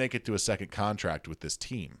not going to make it to a second contract with this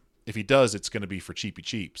team. If he does, it's going to be for cheapy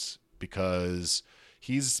cheaps because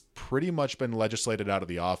he's pretty much been legislated out of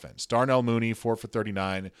the offense. Darnell Mooney, 4 for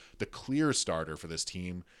 39, the clear starter for this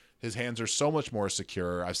team. His hands are so much more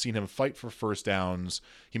secure. I've seen him fight for first downs.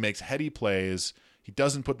 He makes heady plays. He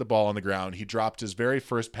doesn't put the ball on the ground. He dropped his very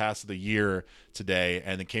first pass of the year today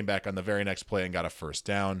and then came back on the very next play and got a first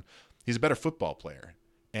down. He's a better football player.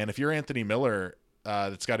 And if you're Anthony Miller,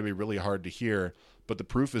 that's got to be really hard to hear. But the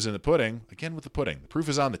proof is in the pudding. Again with the pudding. The proof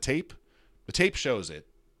is on the tape. The tape shows it.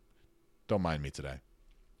 Don't mind me today.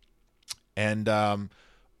 And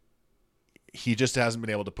he just hasn't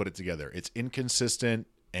been able to put it together. It's inconsistent,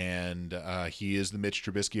 and he is the Mitch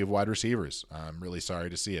Trubisky of wide receivers. I'm really sorry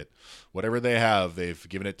to see it. Whatever they have, they've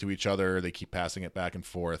given it to each other. They keep passing it back and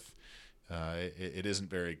forth. It isn't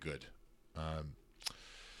very good.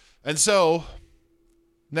 And so,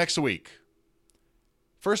 next week,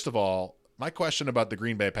 first of all, my question about the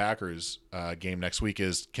Green Bay Packers game next week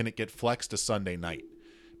is, can it get flexed to Sunday night?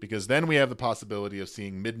 Because then we have the possibility of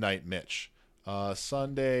seeing Midnight Mitch.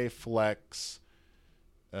 Sunday flex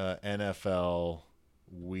NFL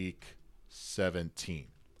Week 17.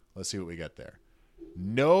 Let's see what we get there.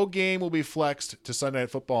 No game will be flexed to Sunday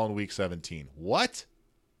Night Football in Week 17. What?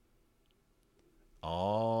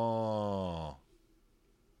 Oh.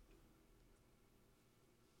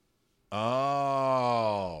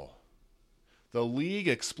 The league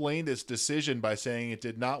explained its decision by saying it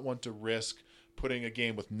did not want to risk putting a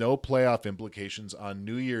game with no playoff implications on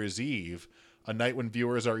New Year's Eve, a night when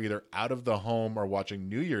viewers are either out of the home or watching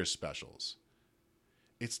New Year's specials.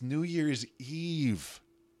 It's New Year's Eve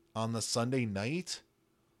on the Sunday night?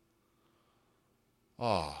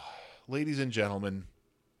 Oh, ladies and gentlemen,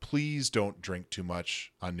 please don't drink too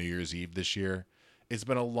much on New Year's Eve this year. It's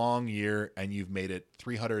been a long year, and you've made it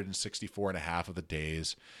 364 and a half of the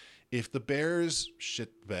days. If the Bears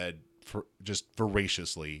shit bed for just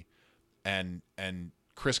voraciously and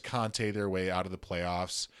Chris Conte their way out of the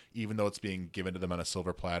playoffs, even though it's being given to them on a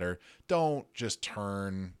silver platter, don't just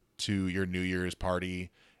turn to your New Year's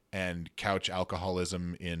party and couch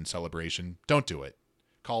alcoholism in celebration. Don't do it.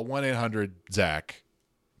 Call 1-800-ZACH.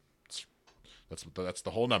 That's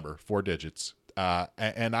the whole number, 4 digits.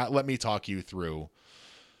 And let me talk you through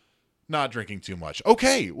not drinking too much.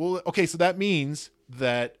 Okay, so that means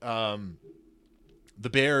that the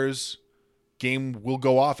Bears game will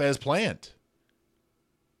go off as planned.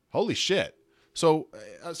 Holy shit. So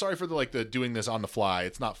sorry for the doing this on the fly.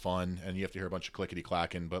 It's not fun, and you have to hear a bunch of clickety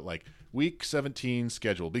clacking. But Week 17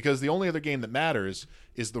 schedule, because the only other game that matters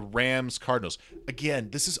is the Rams Cardinals. Again,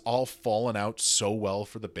 this has all fallen out so well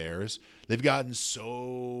for the Bears. They've gotten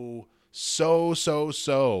so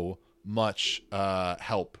much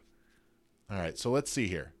help. All right, so let's see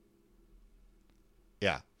here.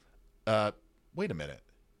 Yeah. Wait a minute.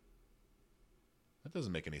 That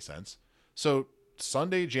doesn't make any sense. So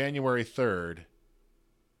Sunday, January 3rd.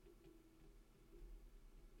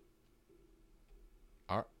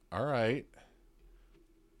 All right.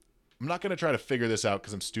 I'm not going to try to figure this out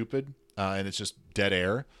because I'm stupid and it's just dead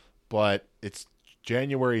air. But it's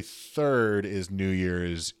January 3rd is New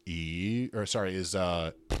Year's Eve. Or sorry, is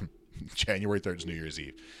January 3rd is New Year's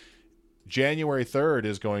Eve. January 3rd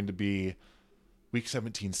is going to be Week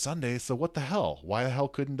 17 Sunday. So what the hell? Why the hell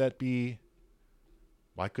couldn't that be?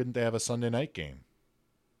 Why couldn't they have a Sunday night game?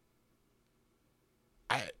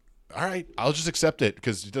 All right, I'll just accept it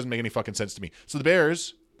because it doesn't make any fucking sense to me. So the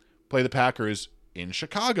Bears play the Packers in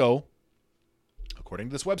Chicago, according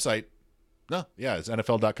to this website. No, yeah, it's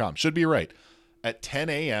NFL.com. Should be right. At 10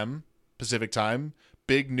 a.m. Pacific time,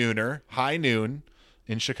 big nooner, high noon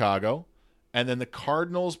in Chicago. And then the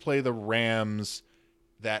Cardinals play the Rams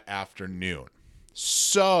that afternoon.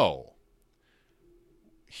 So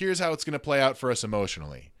here's how it's going to play out for us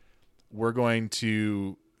emotionally. We're going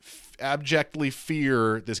to abjectly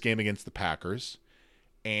fear this game against the Packers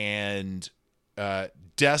and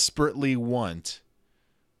desperately want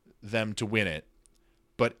them to win it.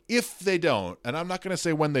 But if they don't, and I'm not going to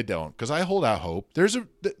say when they don't, because I hold out hope. The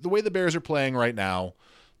way the Bears are playing right now,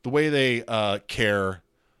 the way they care,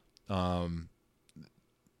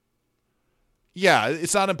 yeah,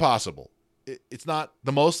 it's not impossible. It's not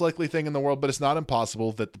the most likely thing in the world, but it's not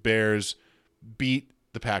impossible that the Bears beat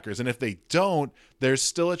the Packers. And if they don't, there's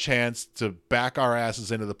still a chance to back our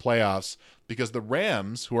asses into the playoffs because the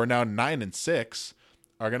Rams, who are now 9-6,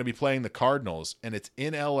 are going to be playing the Cardinals, and it's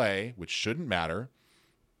in LA, which shouldn't matter.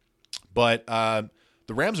 But the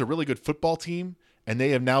Rams are a really good football team, and they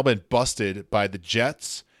have now been busted by the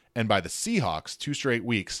Jets and by the Seahawks 2 straight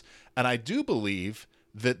weeks. And I do believe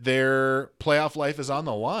that their playoff life is on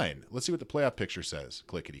the line. Let's see what the playoff picture says.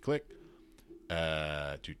 Clickety click.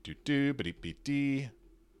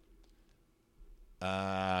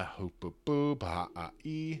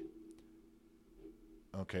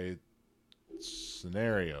 Okay.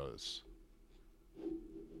 Scenarios.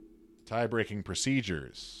 Tie-breaking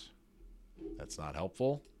procedures. That's not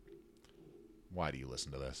helpful. Why do you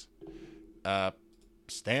listen to this?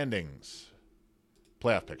 Standings.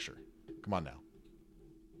 Playoff picture. Come on now.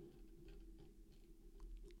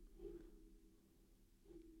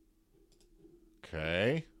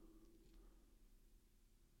 Okay.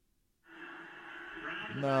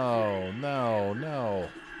 No.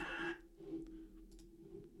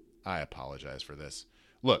 I apologize for this.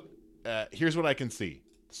 Look, here's what I can see.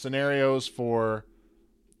 Scenarios for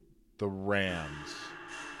the Rams.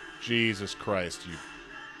 Jesus Christ, you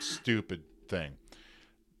stupid thing.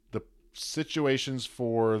 The situations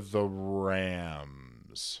for the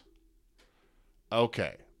Rams.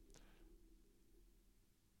 Okay.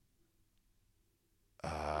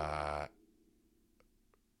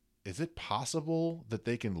 Is it possible that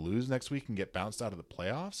they can lose next week and get bounced out of the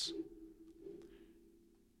playoffs?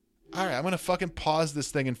 All right, I'm going to fucking pause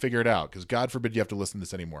this thing and figure it out because God forbid you have to listen to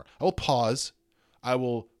this anymore. I will pause. I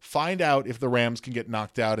will find out if the Rams can get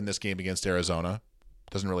knocked out in this game against Arizona.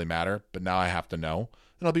 Doesn't really matter, but now I have to know,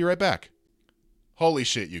 and I'll be right back. Holy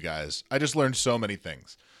shit, you guys. I just learned so many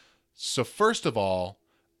things. So first of all,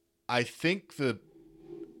 I think the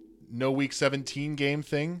no week 17 game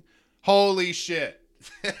thing, holy shit.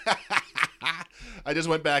 I just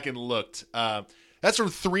went back and looked. That's from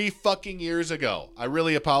 3 fucking years ago. I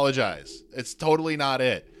really apologize. It's totally not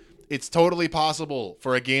it. It's totally possible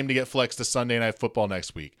for a game to get flexed to Sunday Night Football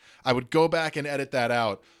next week. I would go back and edit that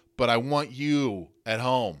out, but I want you at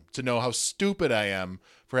home to know how stupid I am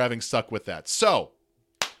for having stuck with that. So,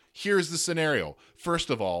 here's the scenario. First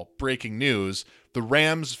of all, breaking news. The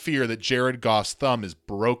Rams fear that Jared Goff's thumb is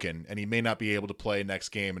broken and he may not be able to play next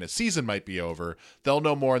game and his season might be over. They'll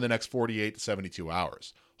know more in the next 48 to 72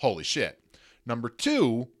 hours. Holy shit. Number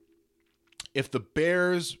 2, if the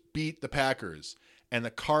Bears beat the Packers and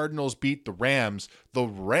the Cardinals beat the Rams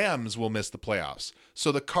will miss the playoffs.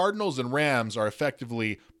 So the Cardinals and Rams are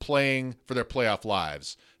effectively playing for their playoff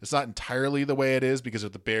lives. It's not entirely the way it is, because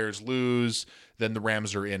if the Bears lose, then the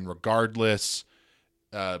Rams are in regardless.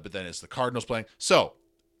 But then it's the Cardinals playing. So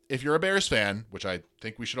if you're a Bears fan, which I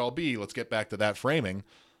think we should all be, let's get back to that framing.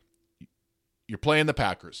 You're playing the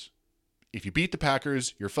Packers. If you beat the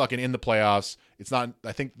Packers, you're fucking in the playoffs. It's not,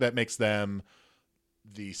 I think that makes them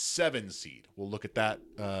the 7 seed. We'll look at that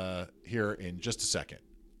here in just a second.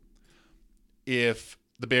 If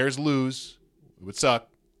the Bears lose, it would suck,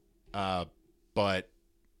 but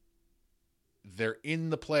they're in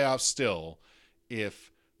the playoffs still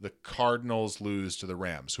if the Cardinals lose to the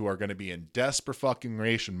Rams, who are going to be in desperate fucking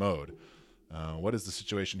ration mode. What is the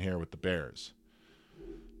situation here with the Bears?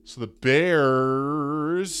 So the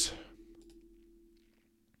Bears...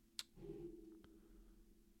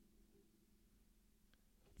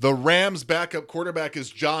 The Rams' backup quarterback is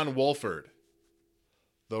John Wolford.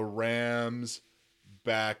 The Rams'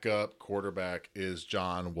 backup quarterback is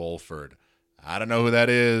John Wolford. I don't know who that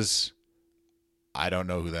is.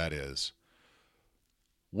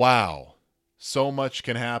 Wow. So much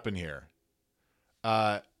can happen here.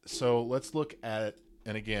 So let's look at,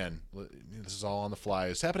 and again, this is all on the fly.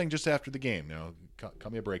 It's happening just after the game. You know,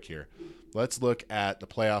 cut me a break here. Let's look at the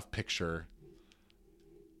playoff picture.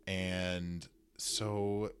 And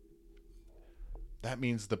so that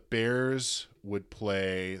means the Bears would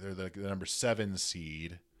play, they're the number 7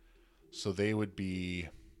 seed. So they would be,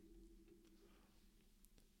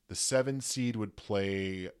 the 7 seed would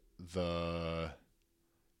play the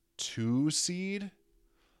 2 seed.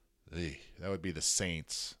 That would be the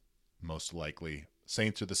Saints, most likely.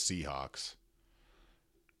 Saints or the Seahawks.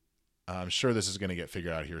 I'm sure this is going to get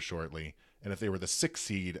figured out here shortly. And if they were the 6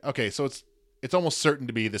 seed, okay, so it's almost certain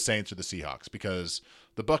to be the Saints or the Seahawks, because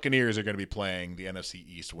the Buccaneers are going to be playing the NFC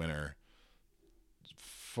East winner.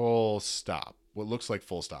 Full stop. What looks like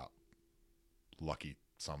full stop. Lucky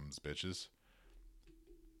sums, bitches.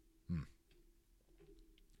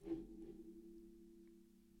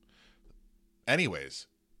 Anyways,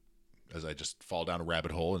 as I just fall down a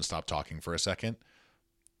rabbit hole and stop talking for a second,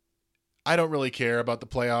 I don't really care about the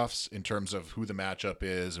playoffs in terms of who the matchup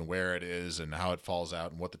is and where it is and how it falls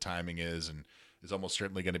out and what the timing is, and it's almost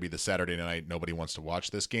certainly going to be the Saturday night nobody wants to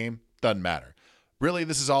watch this game. Doesn't matter. Really,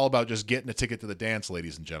 this is all about just getting a ticket to the dance,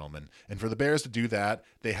 ladies and gentlemen. And for the Bears to do that,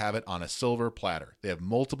 they have it on a silver platter. They have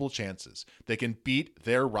multiple chances. They can beat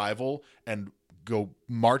their rival and go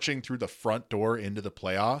marching through the front door into the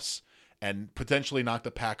playoffs and potentially knock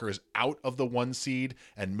the Packers out of the 1 seed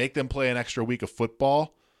and make them play an extra week of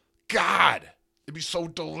football. God, it'd be so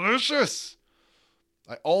delicious.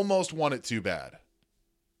 I almost want it too bad.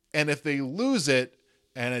 And if they lose it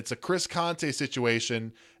and it's a Chris Conte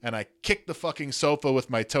situation and I kick the fucking sofa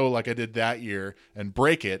with my toe like I did that year and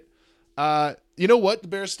break it, you know what? The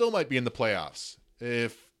Bears still might be in the playoffs.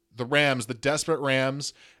 If the Rams, the desperate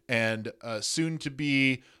Rams, and soon to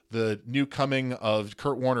be the new coming of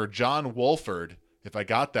Kurt Warner, John Wolford, if I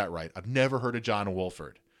got that right. I've never heard of John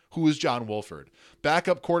Wolford. Who is John Wolford?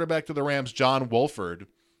 Backup quarterback to the Rams, John Wolford,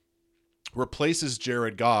 replaces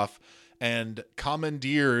Jared Goff and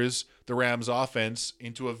commandeers the Rams offense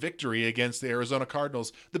into a victory against the Arizona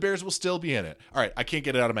Cardinals. The Bears will still be in it. All right, I can't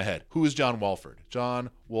get it out of my head. Who is John Wolford? John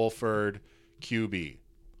Wolford, QB.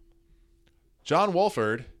 John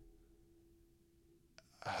Wolford,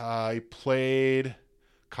 I played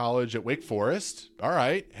college at Wake Forest. All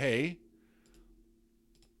right, hey.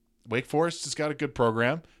 Wake Forest has got a good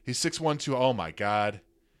program. He's 6'1", 2. Oh, my God.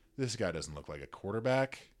 This guy doesn't look like a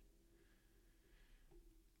quarterback.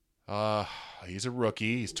 He's a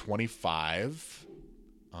rookie. He's 25.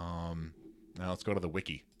 Now let's go to the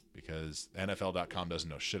wiki because NFL.com doesn't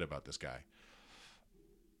know shit about this guy.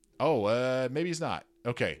 Oh, maybe he's not.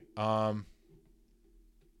 Okay.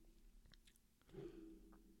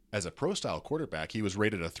 As a pro-style quarterback, he was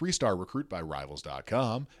rated a 3-star recruit by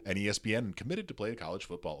Rivals.com and ESPN and committed to play college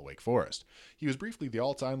football at Wake Forest. He was briefly the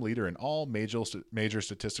all-time leader in all major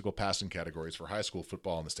statistical passing categories for high school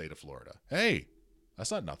football in the state of Florida. Hey,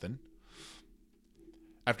 that's not nothing.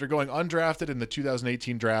 After going undrafted in the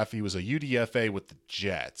 2018 draft, he was a UDFA with the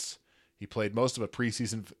Jets. He played most of a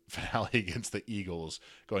preseason finale against the Eagles,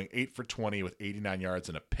 going 8 for 20 with 89 yards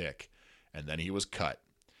and a pick. And then he was cut.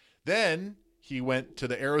 Then he went to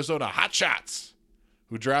the Arizona Hotshots,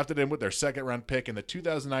 who drafted him with their second-round pick in the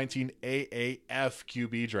 2019 AAF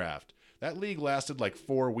QB draft. That league lasted like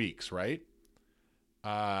 4 weeks, right?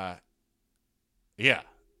 Yeah.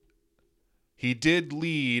 He did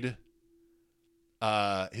lead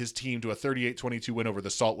his team to a 38-22 win over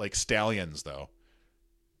the Salt Lake Stallions, though.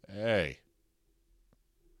 Hey.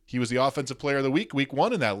 He was the offensive player of the week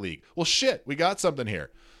 1 in that league. Well, shit, we got something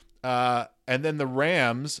here. And then the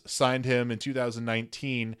Rams signed him in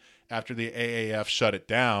 2019 after the AAF shut it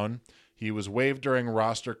down. He was waived during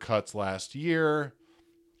roster cuts last year,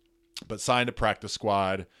 but signed a practice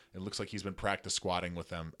squad. It looks like he's been practice squatting with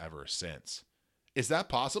them ever since. Is that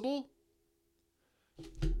possible?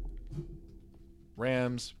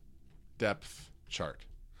 Rams depth chart.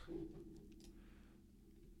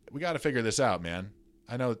 We got to figure this out, man.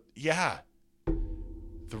 I know. Yeah.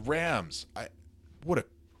 The Rams.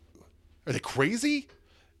 Are they crazy?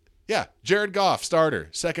 Yeah. Jared Goff, starter.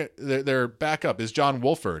 Second, their backup is John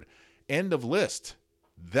Wolford. End of list.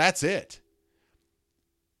 That's it.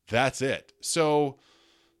 So,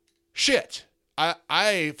 shit.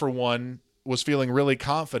 I, for one, was feeling really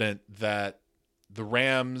confident that the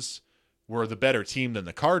Rams were the better team than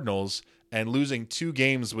the Cardinals, and losing 2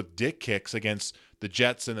 games with dick kicks against the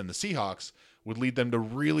Jets and then the Seahawks would lead them to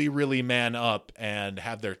really, really man up and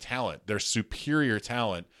have their talent, their superior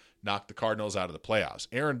talent, knock the Cardinals out of the playoffs.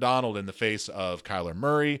 Aaron Donald in the face of Kyler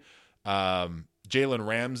Murray, Jalen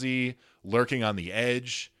Ramsey lurking on the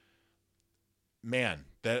edge. Man,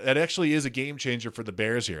 that actually is a game changer for the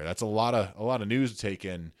Bears here. That's a lot of news to take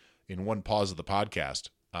in one pause of the podcast.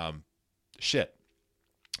 Shit.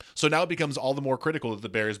 So now it becomes all the more critical that the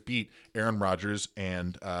Bears beat Aaron Rodgers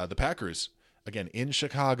and the Packers. Again, in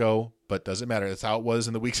Chicago, but doesn't matter. That's how it was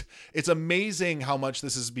in the weeks. It's amazing how much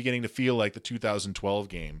this is beginning to feel like the 2012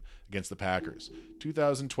 game against the Packers.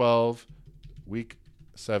 2012, week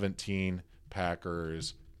 17,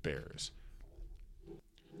 Packers, Bears.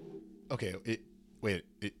 Okay, it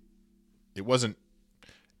wasn't.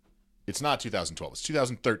 It's not 2012. It's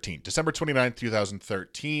 2013. December 29th,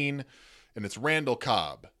 2013. And it's Randall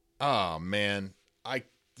Cobb. Oh, man.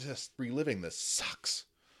 Just reliving this sucks.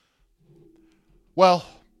 Well,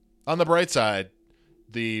 on the bright side,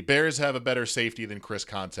 the Bears have a better safety than Chris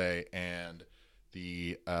Conte, and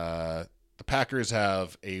the Packers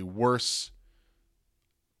have a worse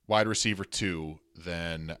wide receiver 2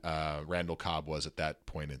 than Randall Cobb was at that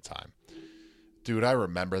point in time. Dude, I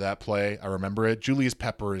remember that play. I remember it. Julius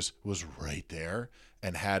Peppers was right there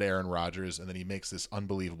and had Aaron Rodgers, and then he makes this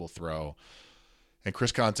unbelievable throw. And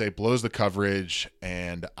Chris Conte blows the coverage,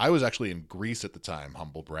 and I was actually in Greece at the time,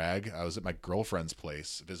 humble brag. I was at my girlfriend's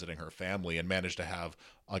place visiting her family and managed to have,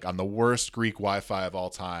 like, on the worst Greek Wi-Fi of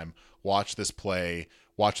all time, watch this play,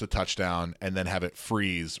 watch the touchdown, and then have it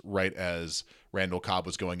freeze right as Randall Cobb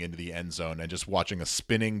was going into the end zone, and just watching a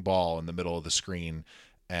spinning ball in the middle of the screen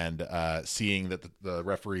and seeing that the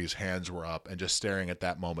referee's hands were up and just staring at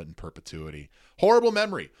that moment in perpetuity. Horrible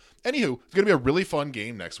memory. Anywho, it's going to be a really fun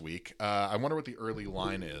game next week. I wonder what the early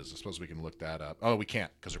line is. I suppose we can look that up. Oh, we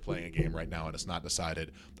can't because they're playing a game right now and it's not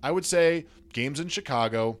decided. I would say games in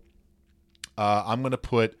Chicago. I'm going to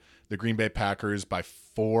put the Green Bay Packers by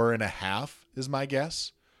 4.5 is my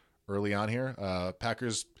guess early on here.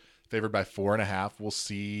 Packers favored by 4.5. We'll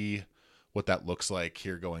see what that looks like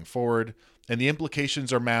here going forward. And the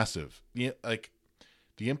implications are massive. The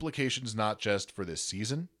implications not just for this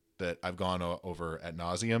season that I've gone over ad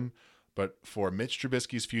nauseum, but for Mitch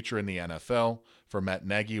Trubisky's future in the NFL, for Matt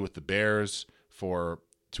Nagy with the Bears, for,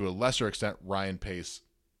 to a lesser extent, Ryan Pace.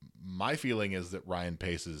 My feeling is that Ryan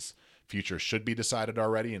Pace's future should be decided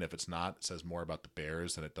already, and if it's not, it says more about the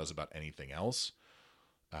Bears than it does about anything else.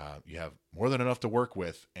 You have more than enough to work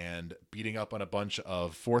with, and beating up on a bunch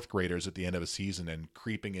of fourth graders at the end of a season and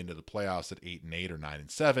creeping into the playoffs at 8-8 or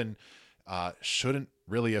 9-7 shouldn't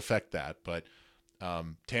really affect that. But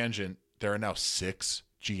tangent, there are now 6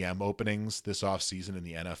 GM openings this offseason in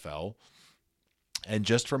the NFL. And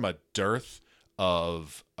just from a dearth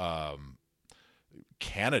of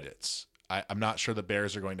candidates, I'm not sure the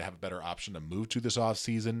Bears are going to have a better option to move to this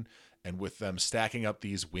offseason. And with them stacking up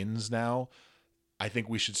these wins now, I think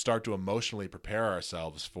we should start to emotionally prepare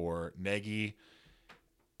ourselves for Nagy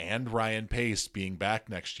and Ryan Pace being back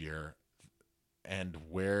next year. And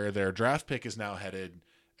where their draft pick is now headed,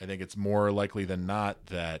 I think it's more likely than not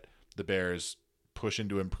that the Bears push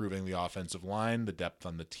into improving the offensive line, the depth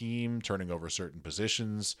on the team, turning over certain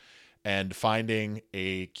positions, and finding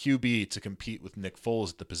a QB to compete with Nick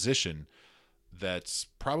Foles at the position that's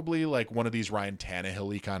probably like one of these Ryan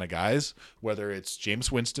Tannehill-y kind of guys, whether it's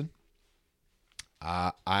Jameis Winston.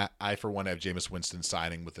 I for one have Jameis Winston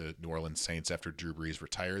signing with the New Orleans Saints after Drew Brees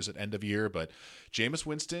retires at end of year, but Jameis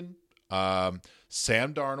Winston,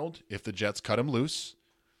 Sam Darnold, if the Jets cut him loose.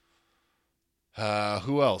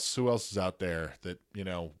 Who else? Who else is out there that, you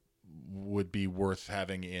know, would be worth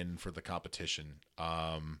having in for the competition?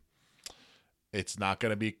 It's not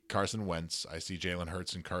going to be Carson Wentz. I see Jalen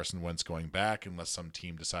Hurts and Carson Wentz going back unless some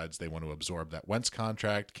team decides they want to absorb that Wentz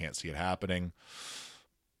contract. Can't see it happening.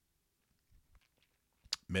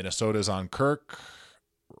 Minnesota's on Kirk.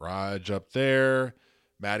 Raj up there.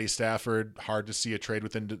 Matty Stafford, hard to see a trade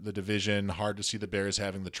within the division. Hard to see the Bears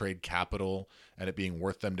having the trade capital and it being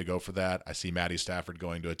worth them to go for that. I see Matty Stafford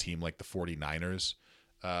going to a team like the 49ers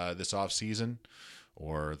this offseason,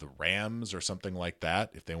 or the Rams or something like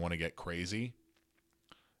that if they want to get crazy.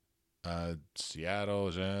 Seattle,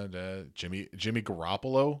 Jimmy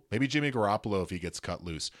Garoppolo. Maybe Jimmy Garoppolo if he gets cut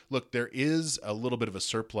loose. Look, there is a little bit of a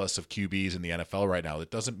surplus of QBs in the NFL right now.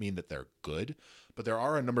 That doesn't mean that they're good, but there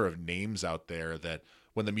are a number of names out there that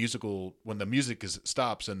when the music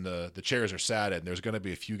stops and the chairs are sat and there's going to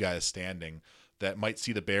be a few guys standing that might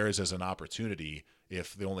see the Bears as an opportunity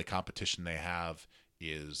if the only competition they have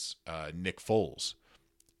is Nick Foles.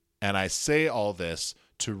 And I say all this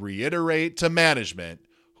to reiterate to management,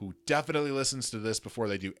 who definitely listens to this before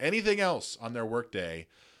they do anything else on their workday,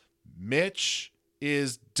 Mitch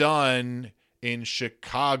is done in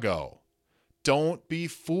Chicago. Don't be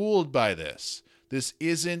fooled by this. This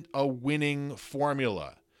isn't a winning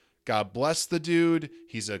formula. God bless the dude.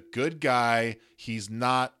 He's a good guy. He's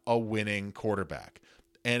not a winning quarterback.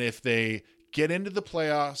 And if they get into the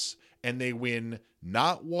playoffs and they win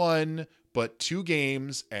not one, but 2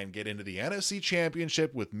 games and get into the NFC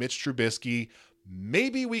Championship with Mitch Trubisky,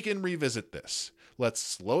 maybe we can revisit this. Let's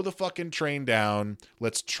slow the fucking train down.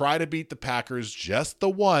 Let's try to beat the Packers just the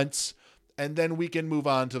once, and then we can move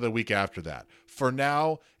on to the week after that. For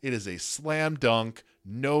now, it is a slam dunk,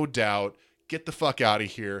 no doubt. Get the fuck out of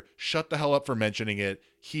here. Shut the hell up for mentioning it.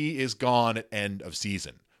 He is gone at end of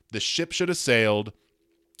season. The ship should have sailed.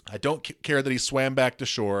 I don't care that he swam back to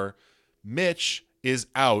shore. Mitch is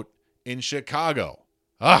out in Chicago.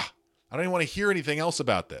 I don't even want to hear anything else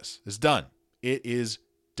about this. It's done. It is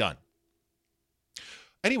done.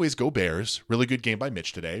 Anyways, go Bears. Really good game by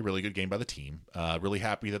Mitch today. Really good game by the team. Really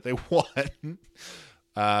happy that they won.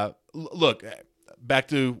 Look, back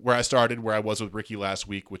to where I started, where I was with Ricky last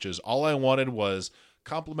week, which is all I wanted was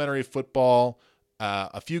complimentary football,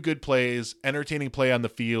 a few good plays, entertaining play on the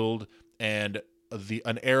field, and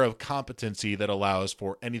an air of competency that allows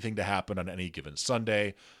for anything to happen on any given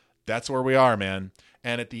Sunday. That's where we are, man.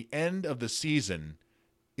 And at the end of the season,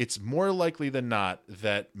 it's more likely than not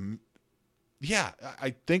that,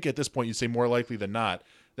 I think at this point you'd say more likely than not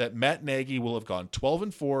that Matt Nagy will have gone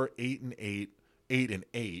 12-4, 8-8,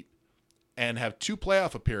 8-8, and have 2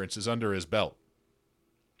 playoff appearances under his belt,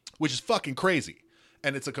 which is fucking crazy.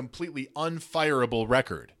 And it's a completely unfireable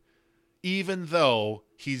record, even though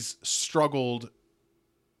he's struggled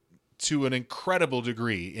to an incredible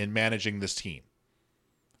degree in managing this team.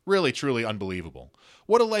 Really, truly unbelievable.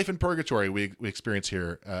 What a life in purgatory we experience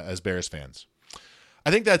here as Bears fans. I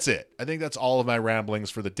think that's it. I think that's all of my ramblings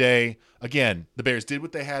for the day. Again, the Bears did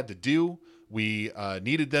what they had to do. We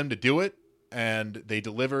needed them to do it, and they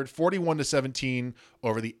delivered 41-17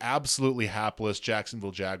 over the absolutely hapless Jacksonville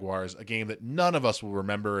Jaguars, a game that none of us will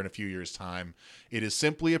remember in a few years' time. It is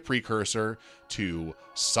simply a precursor to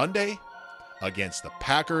Sunday against the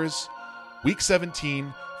Packers, Week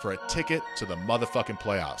 17, for a ticket to the motherfucking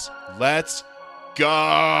playoffs. Let's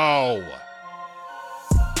go!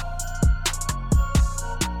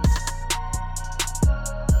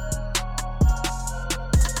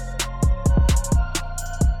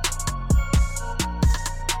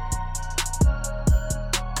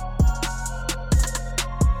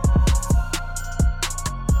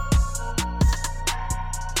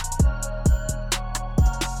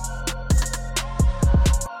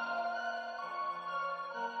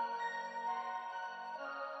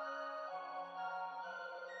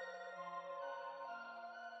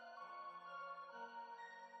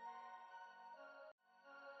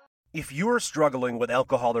 If you're struggling with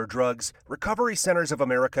alcohol or drugs, Recovery Centers of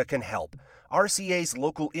America can help. RCA's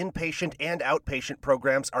local inpatient and outpatient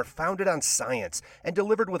programs are founded on science and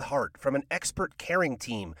delivered with heart from an expert caring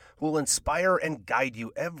team who will inspire and guide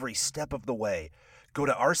you every step of the way. Go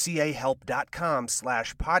to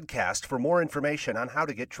rcahelp.com/podcast for more information on how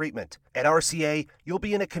to get treatment. At RCA, you'll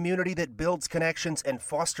be in a community that builds connections and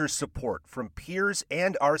fosters support from peers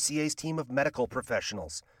and RCA's team of medical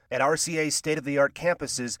professionals. At RCA's state-of-the-art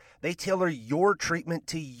campuses, they tailor your treatment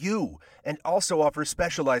to you and also offer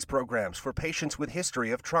specialized programs for patients with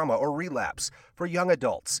history of trauma or relapse, for young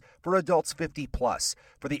adults, for adults 50+,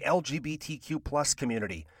 for the LGBTQ+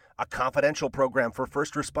 community, a confidential program for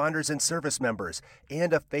first responders and service members,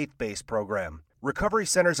 and a faith-based program. Recovery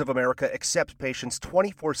Centers of America accepts patients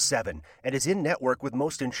 24/7 and is in network with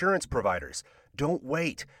most insurance providers. Don't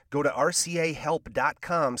wait. Go to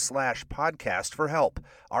rcahelp.com/podcast for help.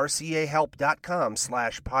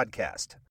 rcahelp.com/podcast.